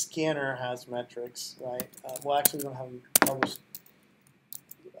the scanner has metrics, right? Well, actually, we don't have them published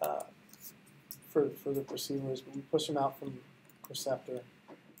for the perceivers, but we push them out from Preceptor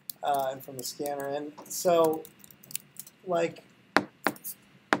and from the scanner, and so like.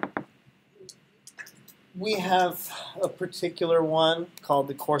 We have a particular one called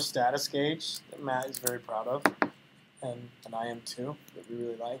the core status gauge that Matt is very proud of, and I am too, that we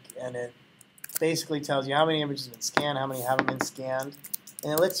really like. And it basically tells you how many images have been scanned, how many haven't been scanned,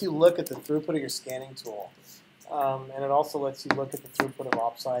 and it lets you look at the throughput of your scanning tool. And it also lets you look at the throughput of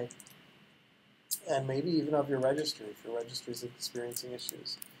OpsSight and maybe even of your registry if your registry is experiencing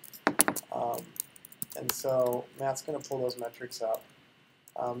issues. And so Matt's going to pull those metrics up.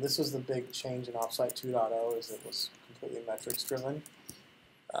 This was the big change in OpsSight 2.0 is it was completely metrics driven.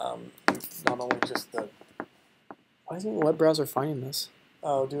 Not only just the Why isn't the web browser finding this?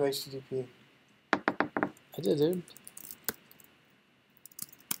 do HTTP. I did, dude.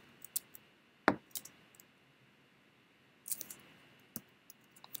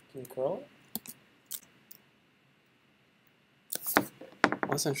 Can you curl it? Well,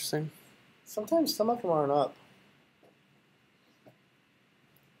 that's interesting. Sometimes some of them aren't up.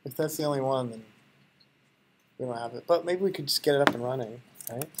 If that's the only one, then we don't have it. But maybe we could just get it up and running,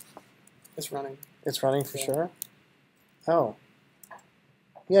 right? It's running. It's running for Yeah. sure? Oh.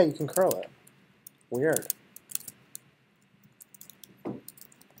 Yeah, you can curl it. Weird.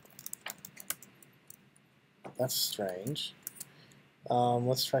 That's strange.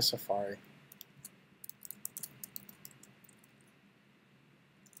 Let's try Safari.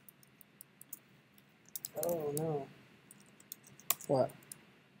 Oh, no. What?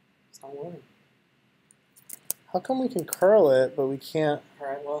 It's not working. How come we can curl it, but we can't? All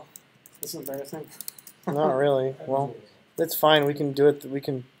right, well, this is embarrassing. Not really. Well, it's fine. We can do it. We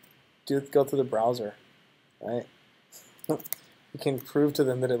can do it. Go through the browser, right? We can prove to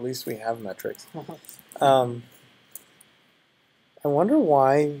them that at least we have metrics. I wonder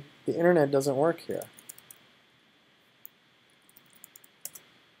why the internet doesn't work here.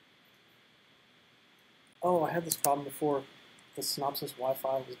 Oh, I had this problem before. The Synopsys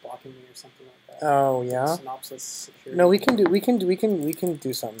Wi-Fi was blocking me or something like that. Oh yeah. Synopsys security. No, we can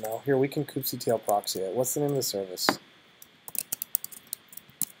do something though. Here we can kubectl proxy it. What's the name of the service?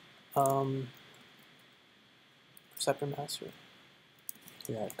 Preceptor master.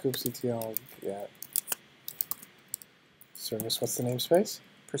 Yeah, kubectl get service. What's the namespace?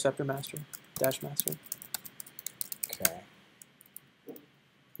 Preceptor master. Dash master. Okay.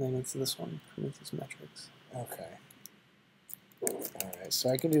 Then it's this one. Prometheus metrics. Okay. Alright, so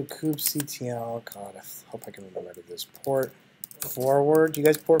I can do kubectl. God, I hope I can remember to do this. Port forward. Do you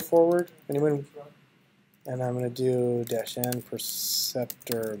guys port forward? Anyone? And I'm going to do -n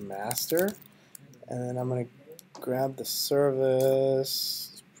preceptor master. And then I'm going to grab the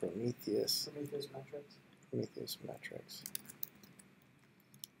service Prometheus. Prometheus metrics. Prometheus metrics.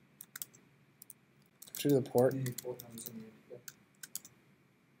 To the port. The port numbers in the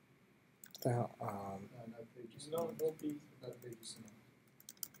The hell, no pages. No, please. That pages.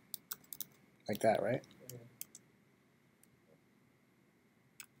 like that, right?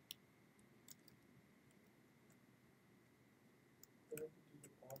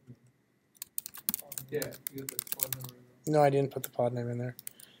 Yeah, you get the phone number. No, I didn't put the pod name in there.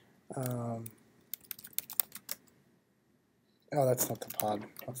 Oh, that's not the pod.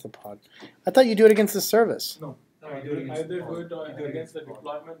 What's the pod? I thought you do it against the service. No. No, you do it against Either the pod. do it You do it against the the pod.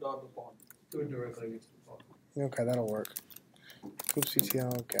 deployment or the pod. Do it directly against the phone. Okay, that'll work.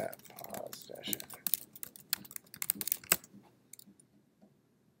 kubectl get pods dash n.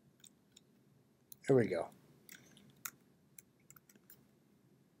 Here we go.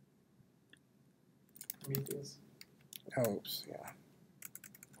 Prometheus. Oops, yeah.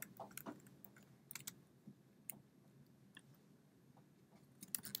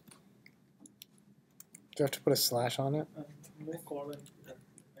 Do I have to put a slash on it? No colon.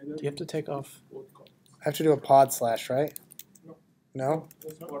 Do you have to take off? Both columns. I have to do a pod slash, right? No. No?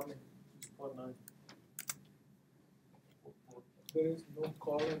 There's no pod name. It's pod 9. There is no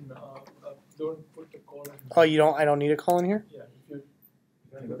colon. Don't put the colon. Oh, you don't? I don't need a colon here? Yeah, if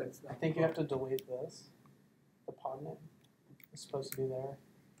you I think you have to delete this. The pod name. It's supposed to be there.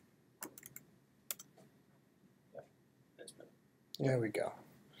 that's better. There we go.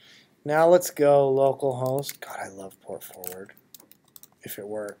 Now let's go localhost. God, I love port forward. If it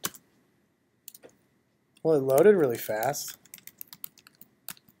worked. Well, it loaded really fast.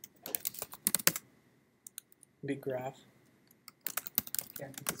 Big graph.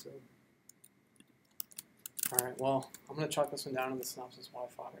 Can't keep this over. All right, well, I'm going to chalk this one down to the Synopsys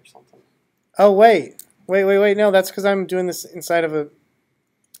Wi-Fi or something. Oh, wait. Wait. No, that's because I'm doing this inside of a...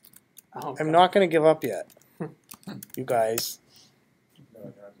 Oh, okay. I'm not going to give up yet. You guys. No,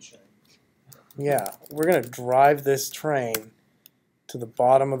 no, shame. Yeah, we're going to drive this train to the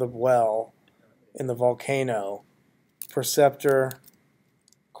bottom of the well in the volcano. Preceptor,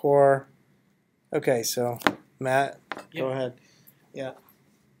 core. Okay, so Matt, go ahead. Yeah.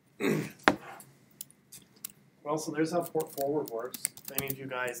 Well, so there's how port forward works. If any of you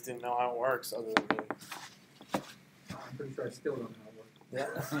guys didn't know how it works, other than me. I'm pretty sure I still don't know how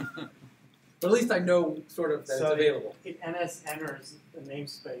it works. Yeah. But at least I know sort of that So it's available. It NS enters the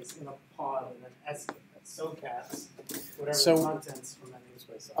namespace in a pod, and then S SOCATs whatever So- the contents from that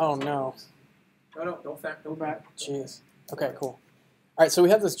namespace are. Oh, no. No, don't back. Jeez. Okay, cool. All right, so we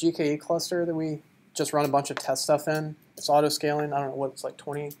have this GKE cluster that we just run a bunch of test stuff in. It's auto-scaling. I don't know what it's like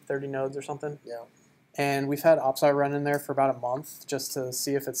 20, 30 nodes or something. Yeah. And we've had OpsSight run in there for about a month just to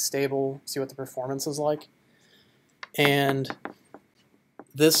see if it's stable, see what the performance is like. And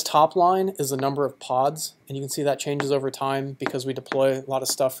this top line is the number of pods, and you can see that changes over time because we deploy a lot of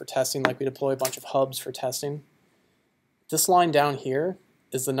stuff for testing, like we deploy a bunch of hubs for testing. This line down here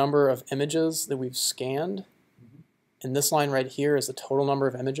is the number of images that we've scanned, and this line right here is the total number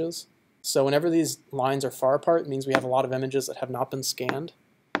of images. So whenever these lines are far apart, it means we have a lot of images that have not been scanned.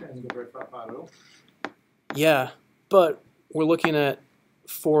 Doesn't go very far apart at all. Yeah, but we're looking at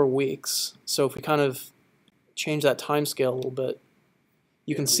 4 weeks. So if we kind of change that time scale a little bit,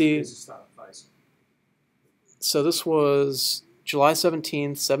 you can see. Here's the start phase. So this was July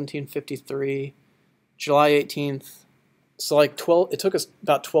 17th, 1753, July 18th. So like 12. It took us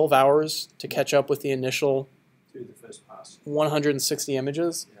about 12 hours to catch up with the initial Through the first pass. 160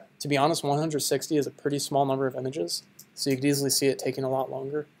 images. Yeah. To be honest, 160 is a pretty small number of images, so you could easily see it taking a lot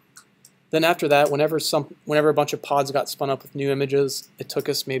longer. Then after that, whenever a bunch of pods got spun up with new images, it took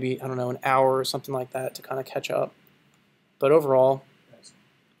us maybe, I don't know, an hour or something like that to kind of catch up. But overall, Yes.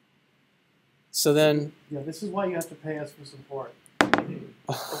 so then, Yeah, this is why you have to pay us for support.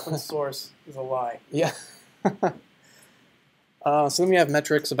 Open source is a lie. yeah. So then we have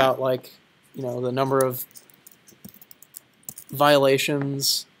metrics about like, the number of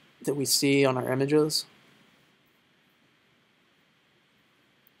violations that we see on our images.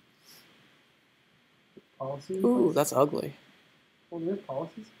 Policy in Ooh, place? that's ugly. Well, do we have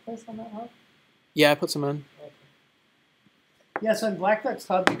policies in place on that hub? Yeah, I put some in. Yeah, so in Blackduck's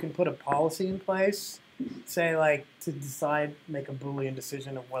hub, you can put a policy in place, say like to decide, make a Boolean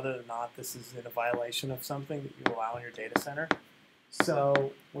decision of whether or not this is in a violation of something that you allow in your data center.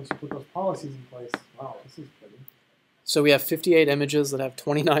 So once you put those policies in place, wow, this is pretty. So we have 58 images that have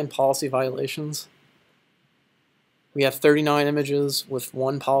 29 policy violations. We have 39 images with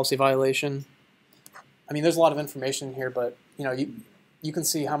 1 policy violation. I mean, there's a lot of information in here, but you can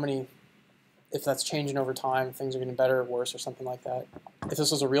see how many, if that's changing over time, if things are getting better or worse or something like that. If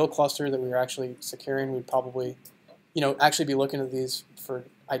this was a real cluster that we were actually securing, we'd probably, actually be looking at these for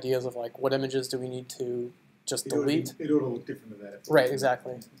ideas of like what images do we need to just delete. It ought to look different to that. Right,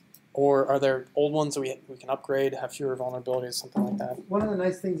 exactly. Or are there old ones that we can upgrade, have fewer vulnerabilities, something like that? One of the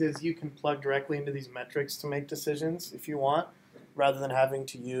nice things is you can plug directly into these metrics to make decisions if you want, rather than having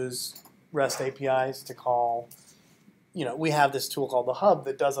to use REST APIs to call. We have this tool called the Hub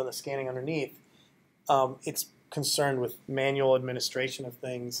that does all the scanning underneath. It's concerned with manual administration of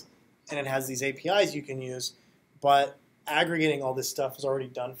things, and it has these APIs you can use, but aggregating all this stuff is already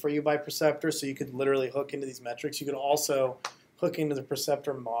done for you by Preceptor, so you could literally hook into these metrics. You could also hook into the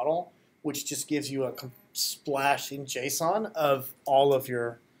Preceptor model, which just gives you a splash in JSON of all of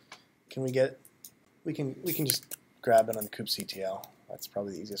your. We can just grab it on the kubectl. That's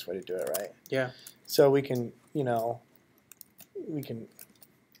probably the easiest way to do it, right? Yeah. So we can, So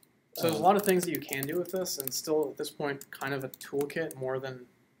there's a lot of things that you can do with this, and still at this point, kind of a toolkit more than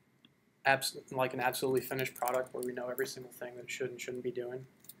like an absolutely finished product where we know every single thing that it should and shouldn't be doing.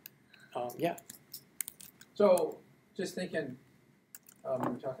 Yeah. So just thinking, we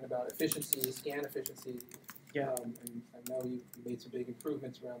were talking about efficiency, scan efficiency. Yeah. And I know you made some big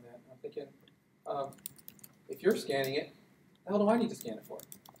improvements around that. I'm thinking, if you're scanning it, the hell do I need to scan it for?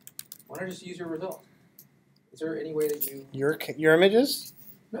 Why don't I just use your result? Is there any way that you... your images?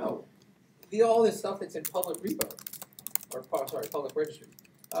 No. All this stuff that's in public repo, or sorry, public registry,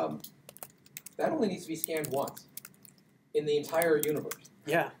 that only needs to be scanned once. in the entire universe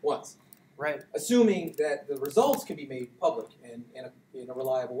Yeah, once, right, assuming that the results can be made public and in a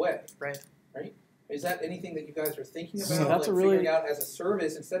reliable way. right. Right? Is that anything that you guys are thinking about? So that's like a really- figuring out as a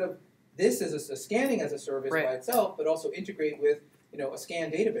service instead of this as a scanning as a service Right. by itself, but also integrate with a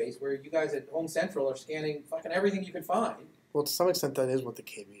scan database where you guys at Home Central are scanning fucking everything you can find. Well, to some extent, that is what the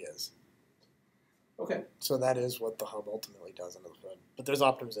KB is. Okay. So that is what the hub ultimately does under the hood. But there's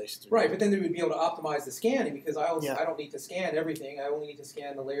optimizations. Right, but then they would be able to optimize the scanning because I Yeah. don't need to scan everything. I only need to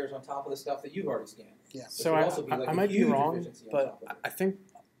scan the layers on top of the stuff that you've already scanned. Yeah. Which So would I, also be like I a might be huge wrong, efficiency on but top of it. I think,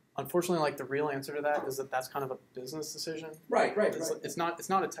 unfortunately, like the real answer to that is that that's kind of a business decision. Right. It's not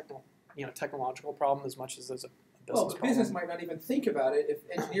a technological problem as much as there's a business Well, but problem. business might not even think about it if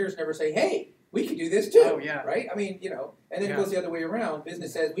engineers never say, "Hey, we could do this too." Oh, yeah. Right? I mean, and then Yeah. it goes the other way around.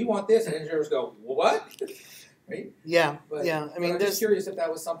 Business says, "We want this," and engineers go, "What?" Right? Yeah, But, yeah. I but mean, I'm there's just curious if that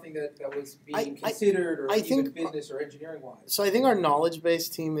was something that was being considered, or I even think- business or engineering wise. so I think our knowledge base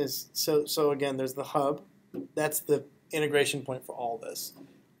team is so again. There's the hub. That's the integration point for all this.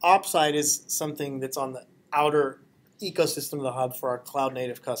 OpsSight is something that's on the outer ecosystem of the hub for our cloud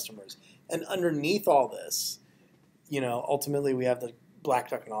native customers. And underneath all this, ultimately we have the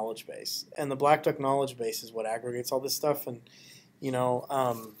Blackduck knowledge base, and the Blackduck knowledge base is what aggregates all this stuff. And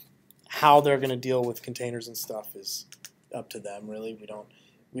how they're going to deal with containers and stuff is up to them. Really, we don't.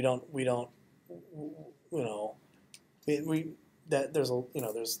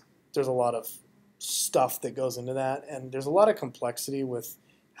 There's a lot of stuff that goes into that, and there's a lot of complexity with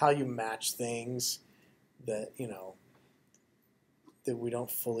how you match things that that we don't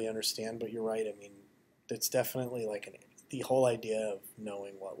fully understand. But you're right. I mean, it's definitely like the whole idea of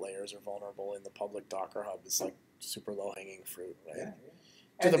knowing what layers are vulnerable in the public Docker hub is like super low hanging fruit, right? Yeah.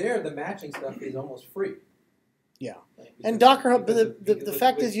 And the matching stuff is almost free. Yeah. Right? And Because- Docker Hub, because the of-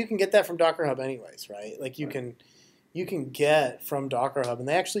 fact with- is you can get that from Docker Hub anyways, right? Like you can get from Docker Hub, and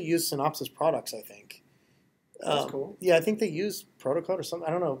they actually use Synopsys products, I think. That's cool. Yeah, I think they use Protocode or something.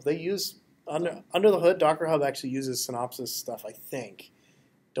 I don't know. They use under the hood. Docker Hub actually uses Synopsys stuff, I think.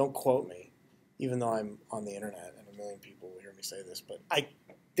 Don't quote me, even though I'm on the internet and a million people will hear me say this, but I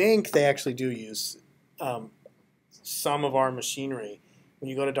think they actually do use some of our machinery when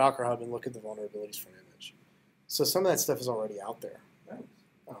you go to Docker Hub and look at the vulnerabilities for an image. So some of that stuff is already out there. Nice.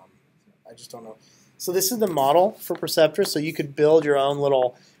 I just don't know. So this is the model for Preceptor. So you could build your own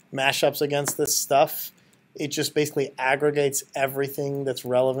little mashups against this stuff. It just basically aggregates everything that's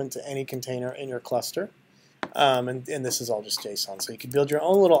relevant to any container in your cluster. And this is all just JSON. So you can build your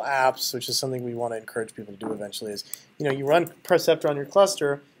own little apps, which is something we want to encourage people to do eventually is, you run Preceptor on your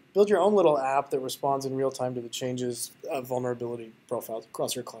cluster, build your own little app that responds in real time to the changes of vulnerability profiles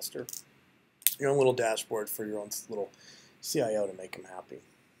across your cluster. Your own little dashboard for your own little CIO to make them happy.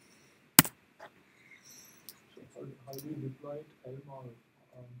 How do you deploy it, Helm, or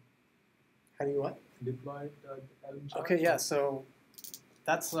How do you what? deploy the Helm chart? Okay, yeah. So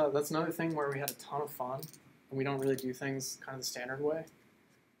that's another thing where we had a ton of fun, and we don't really do things kind of the standard way.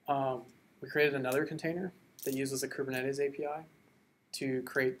 We created another container that uses a Kubernetes API to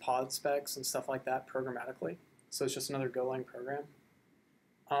create pod specs and stuff like that programmatically. So it's just another Golang program.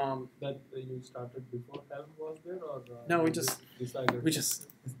 That you started before Helm was there, or No, we you just- decided? We just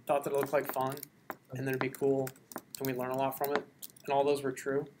thought that it looked like fun, and then it'd be cool, and we learn a lot from it. And all those were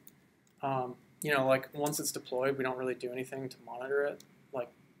true. Like once it's deployed, we don't really do anything to monitor it, like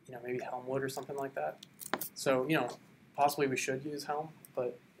maybe Helm would or something like that. So possibly we should use Helm,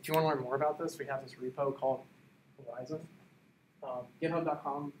 but if you want to learn more about this, we have this repo called Horizon.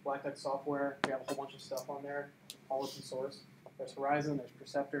 GitHub.com, Blackduck software. We have a whole bunch of stuff on there, all open source. There's Horizon, there's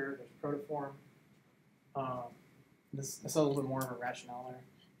Preceptor, there's Protoform. This is a little bit more of a rationale there.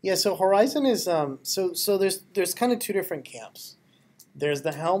 Yeah, so Horizon is so there's kind of two different camps. There's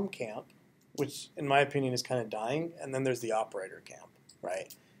the Helm camp, which in my opinion is kind of dying, and then there's the operator camp,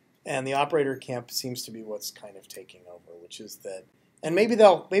 right? And the operator camp seems to be what's kind of taking over, which is that, and maybe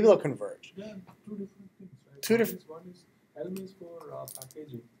they'll converge. Yeah, two different things, right? Two different. One is Helm is for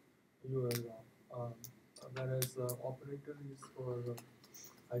packaging, whereas operator is for.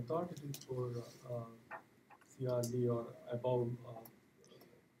 I thought it is for CRD or above.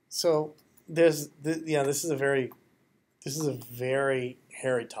 So this is a very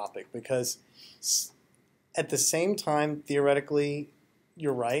hairy topic because at the same time, theoretically,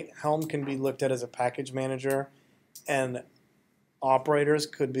 you're right. Helm can be looked at as a package manager, and operators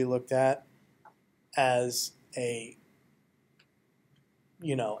could be looked at as a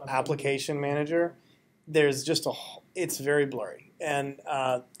application manager. There's just it's very blurry, and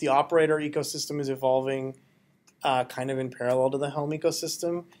the operator ecosystem is evolving kind of in parallel to the Helm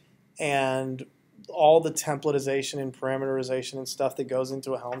ecosystem, and all the templatization and parameterization and stuff that goes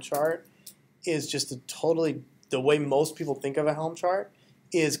into a Helm chart is just a totally, the way most people think of a Helm chart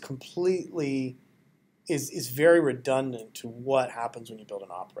is completely, is very redundant to what happens when you build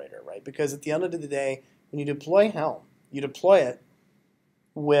an operator, right? Because at the end of the day, when you deploy Helm, you deploy it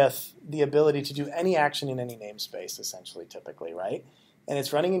with the ability to do any action in any namespace, essentially, typically, right? And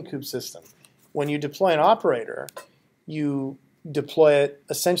it's running in kube system. When you deploy an operator, you deploy it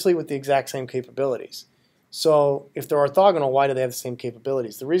essentially with the exact same capabilities. So if they're orthogonal, why do they have the same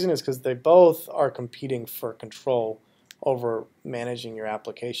capabilities? The reason is because they both are competing for control over managing your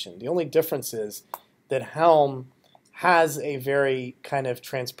application. The only difference is that Helm has a very kind of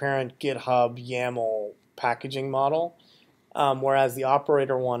transparent GitHub YAML packaging model, whereas the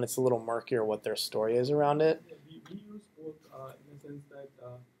operator one, it's a little murkier what their story is around it. We use both in the sense that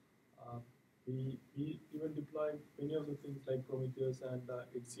we even deploy many of the things like Prometheus and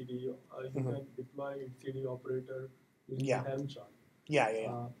etcd. You can deploy etcd operator using the Helm chart.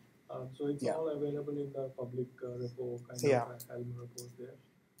 So it's all available in the public repo, kind of Helm repos there.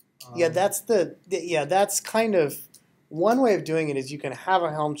 That's kind of one way of doing it is you can have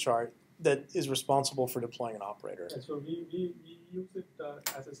a Helm chart that is responsible for deploying an operator. Yeah, so we use it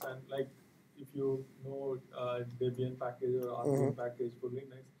as a stand, like if you know Debian package or RPM package for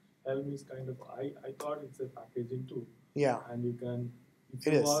Linux, Helm is kind of, I thought it's a packaging tool. Yeah. And you can, if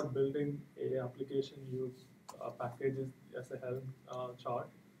you are building a application, use packages as a Helm chart.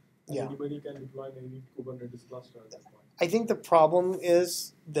 And anybody can deploy any Kubernetes cluster at that point. I think the problem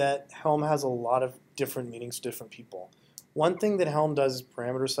is that Helm has a lot of different meanings to different people. One thing that Helm does is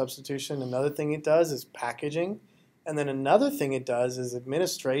parameter substitution. Another thing it does is packaging. And then another thing it does is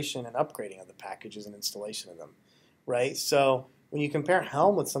administration and upgrading of the packages and installation of them, right? So when you compare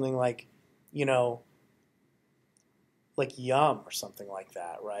Helm with something like, like Yum or something like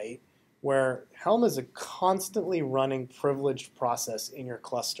that, right? Where Helm is a constantly running privileged process in your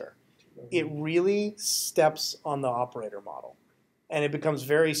cluster. It really steps on the operator model. And it becomes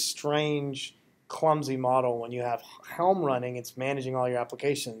very strange, clumsy model when you have Helm running, it's managing all your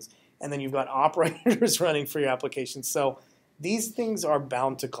applications, and then you've got operators running for your applications. So these things are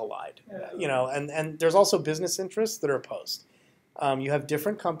bound to collide, and there's also business interests that are opposed. You have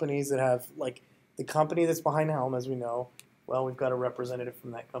different companies that have, like the company that's behind Helm, as we know. Well, we've got a representative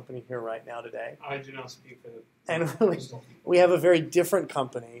from that company here right now today. I do not speak for the. And we have a very different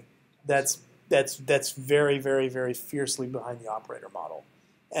company that's very, very, very fiercely behind the operator model.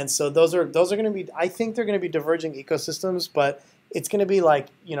 And so those are going to be, I think they're going to be diverging ecosystems, but it's going to be like,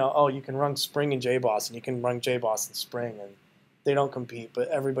 you can run Spring in JBoss and you can run JBoss in Spring, and they don't compete, but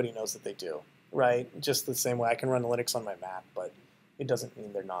everybody knows that they do, right? Just the same way I can run Linux on my Mac, but it doesn't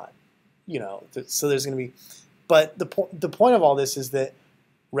mean they're not, so there's going to be, but the point of all this is that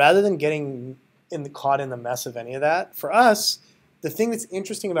rather than getting caught in the mess of any of that, for us, the thing that's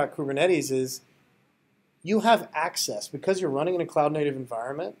interesting about Kubernetes is you have access, because you're running in a cloud-native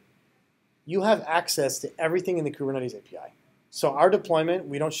environment, you have access to everything in the Kubernetes API. So our deployment,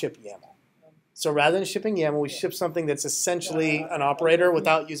 we don't ship YAML. So rather than shipping YAML, we ship something that's essentially an operator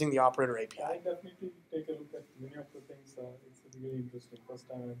without using the operator API. I definitely take a look at many of the things. It's really interesting. First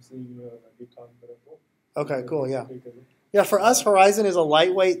time I'm seeing your GitHub repo. Okay, cool, yeah. Yeah, for us, Horizon is a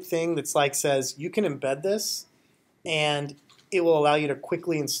lightweight thing that's like says you can embed this, and it will allow you to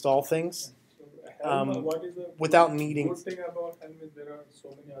quickly install things. What is the without needing. Good thing about Helm is there are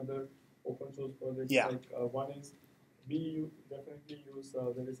so many other open source projects. Yeah. Like one is we definitely use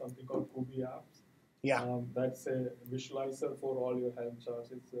there is something called Kubi apps. Yeah. That's a visualizer for all your Helm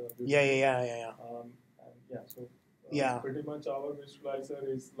charts. It's So pretty much our visualizer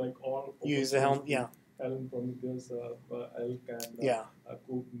is like all. Use the Helm. Yeah. Helm, Prometheus, Elk, and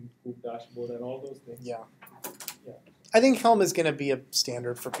Kube dashboard, and all those things. Yeah. Yeah. I think Helm is going to be a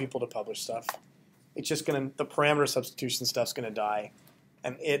standard for people to publish stuff. It's just the parameter substitution stuff's going to die,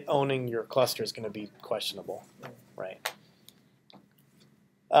 and it owning your cluster is going to be questionable, right?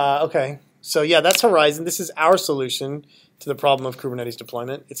 Okay, so yeah, that's Horizon. This is our solution to the problem of Kubernetes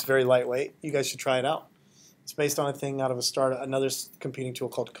deployment. It's very lightweight. You guys should try it out. It's based on a thing out of another competing tool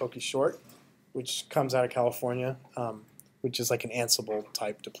called Koki Short, which comes out of California, which is like an Ansible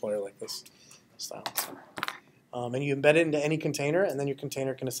type deployer like this style. And you embed it into any container, and then your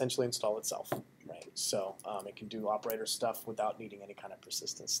container can essentially install itself, right? So it can do operator stuff without needing any kind of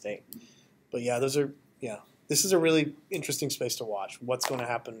persistent state. But yeah, this is a really interesting space to watch. What's going to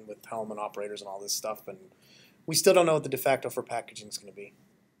happen with Helm and operators and all this stuff, and we still don't know what the de facto for packaging is going to be,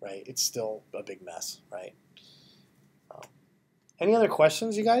 right? It's still a big mess, right? Any other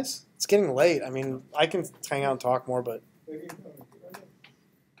questions, you guys? It's getting late. I mean, I can hang out and talk more, but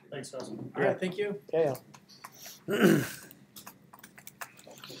Thanks, guys. All right, thank you. Yeah.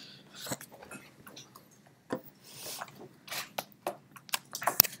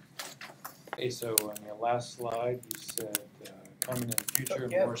 Okay, so on your last slide, you said coming in the future,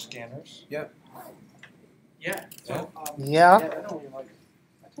 Yeah. more scanners. Yeah. So, Yeah. I don't really like.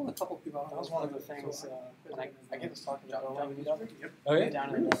 I told a couple people that was one of the things when I get to talking about Meetup. Okay.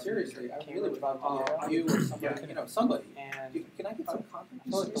 Down in Seriously, I really would about you or somebody, somebody. and Can I get some contact? I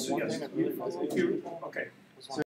feel like the one thing that really resonates with people Okay.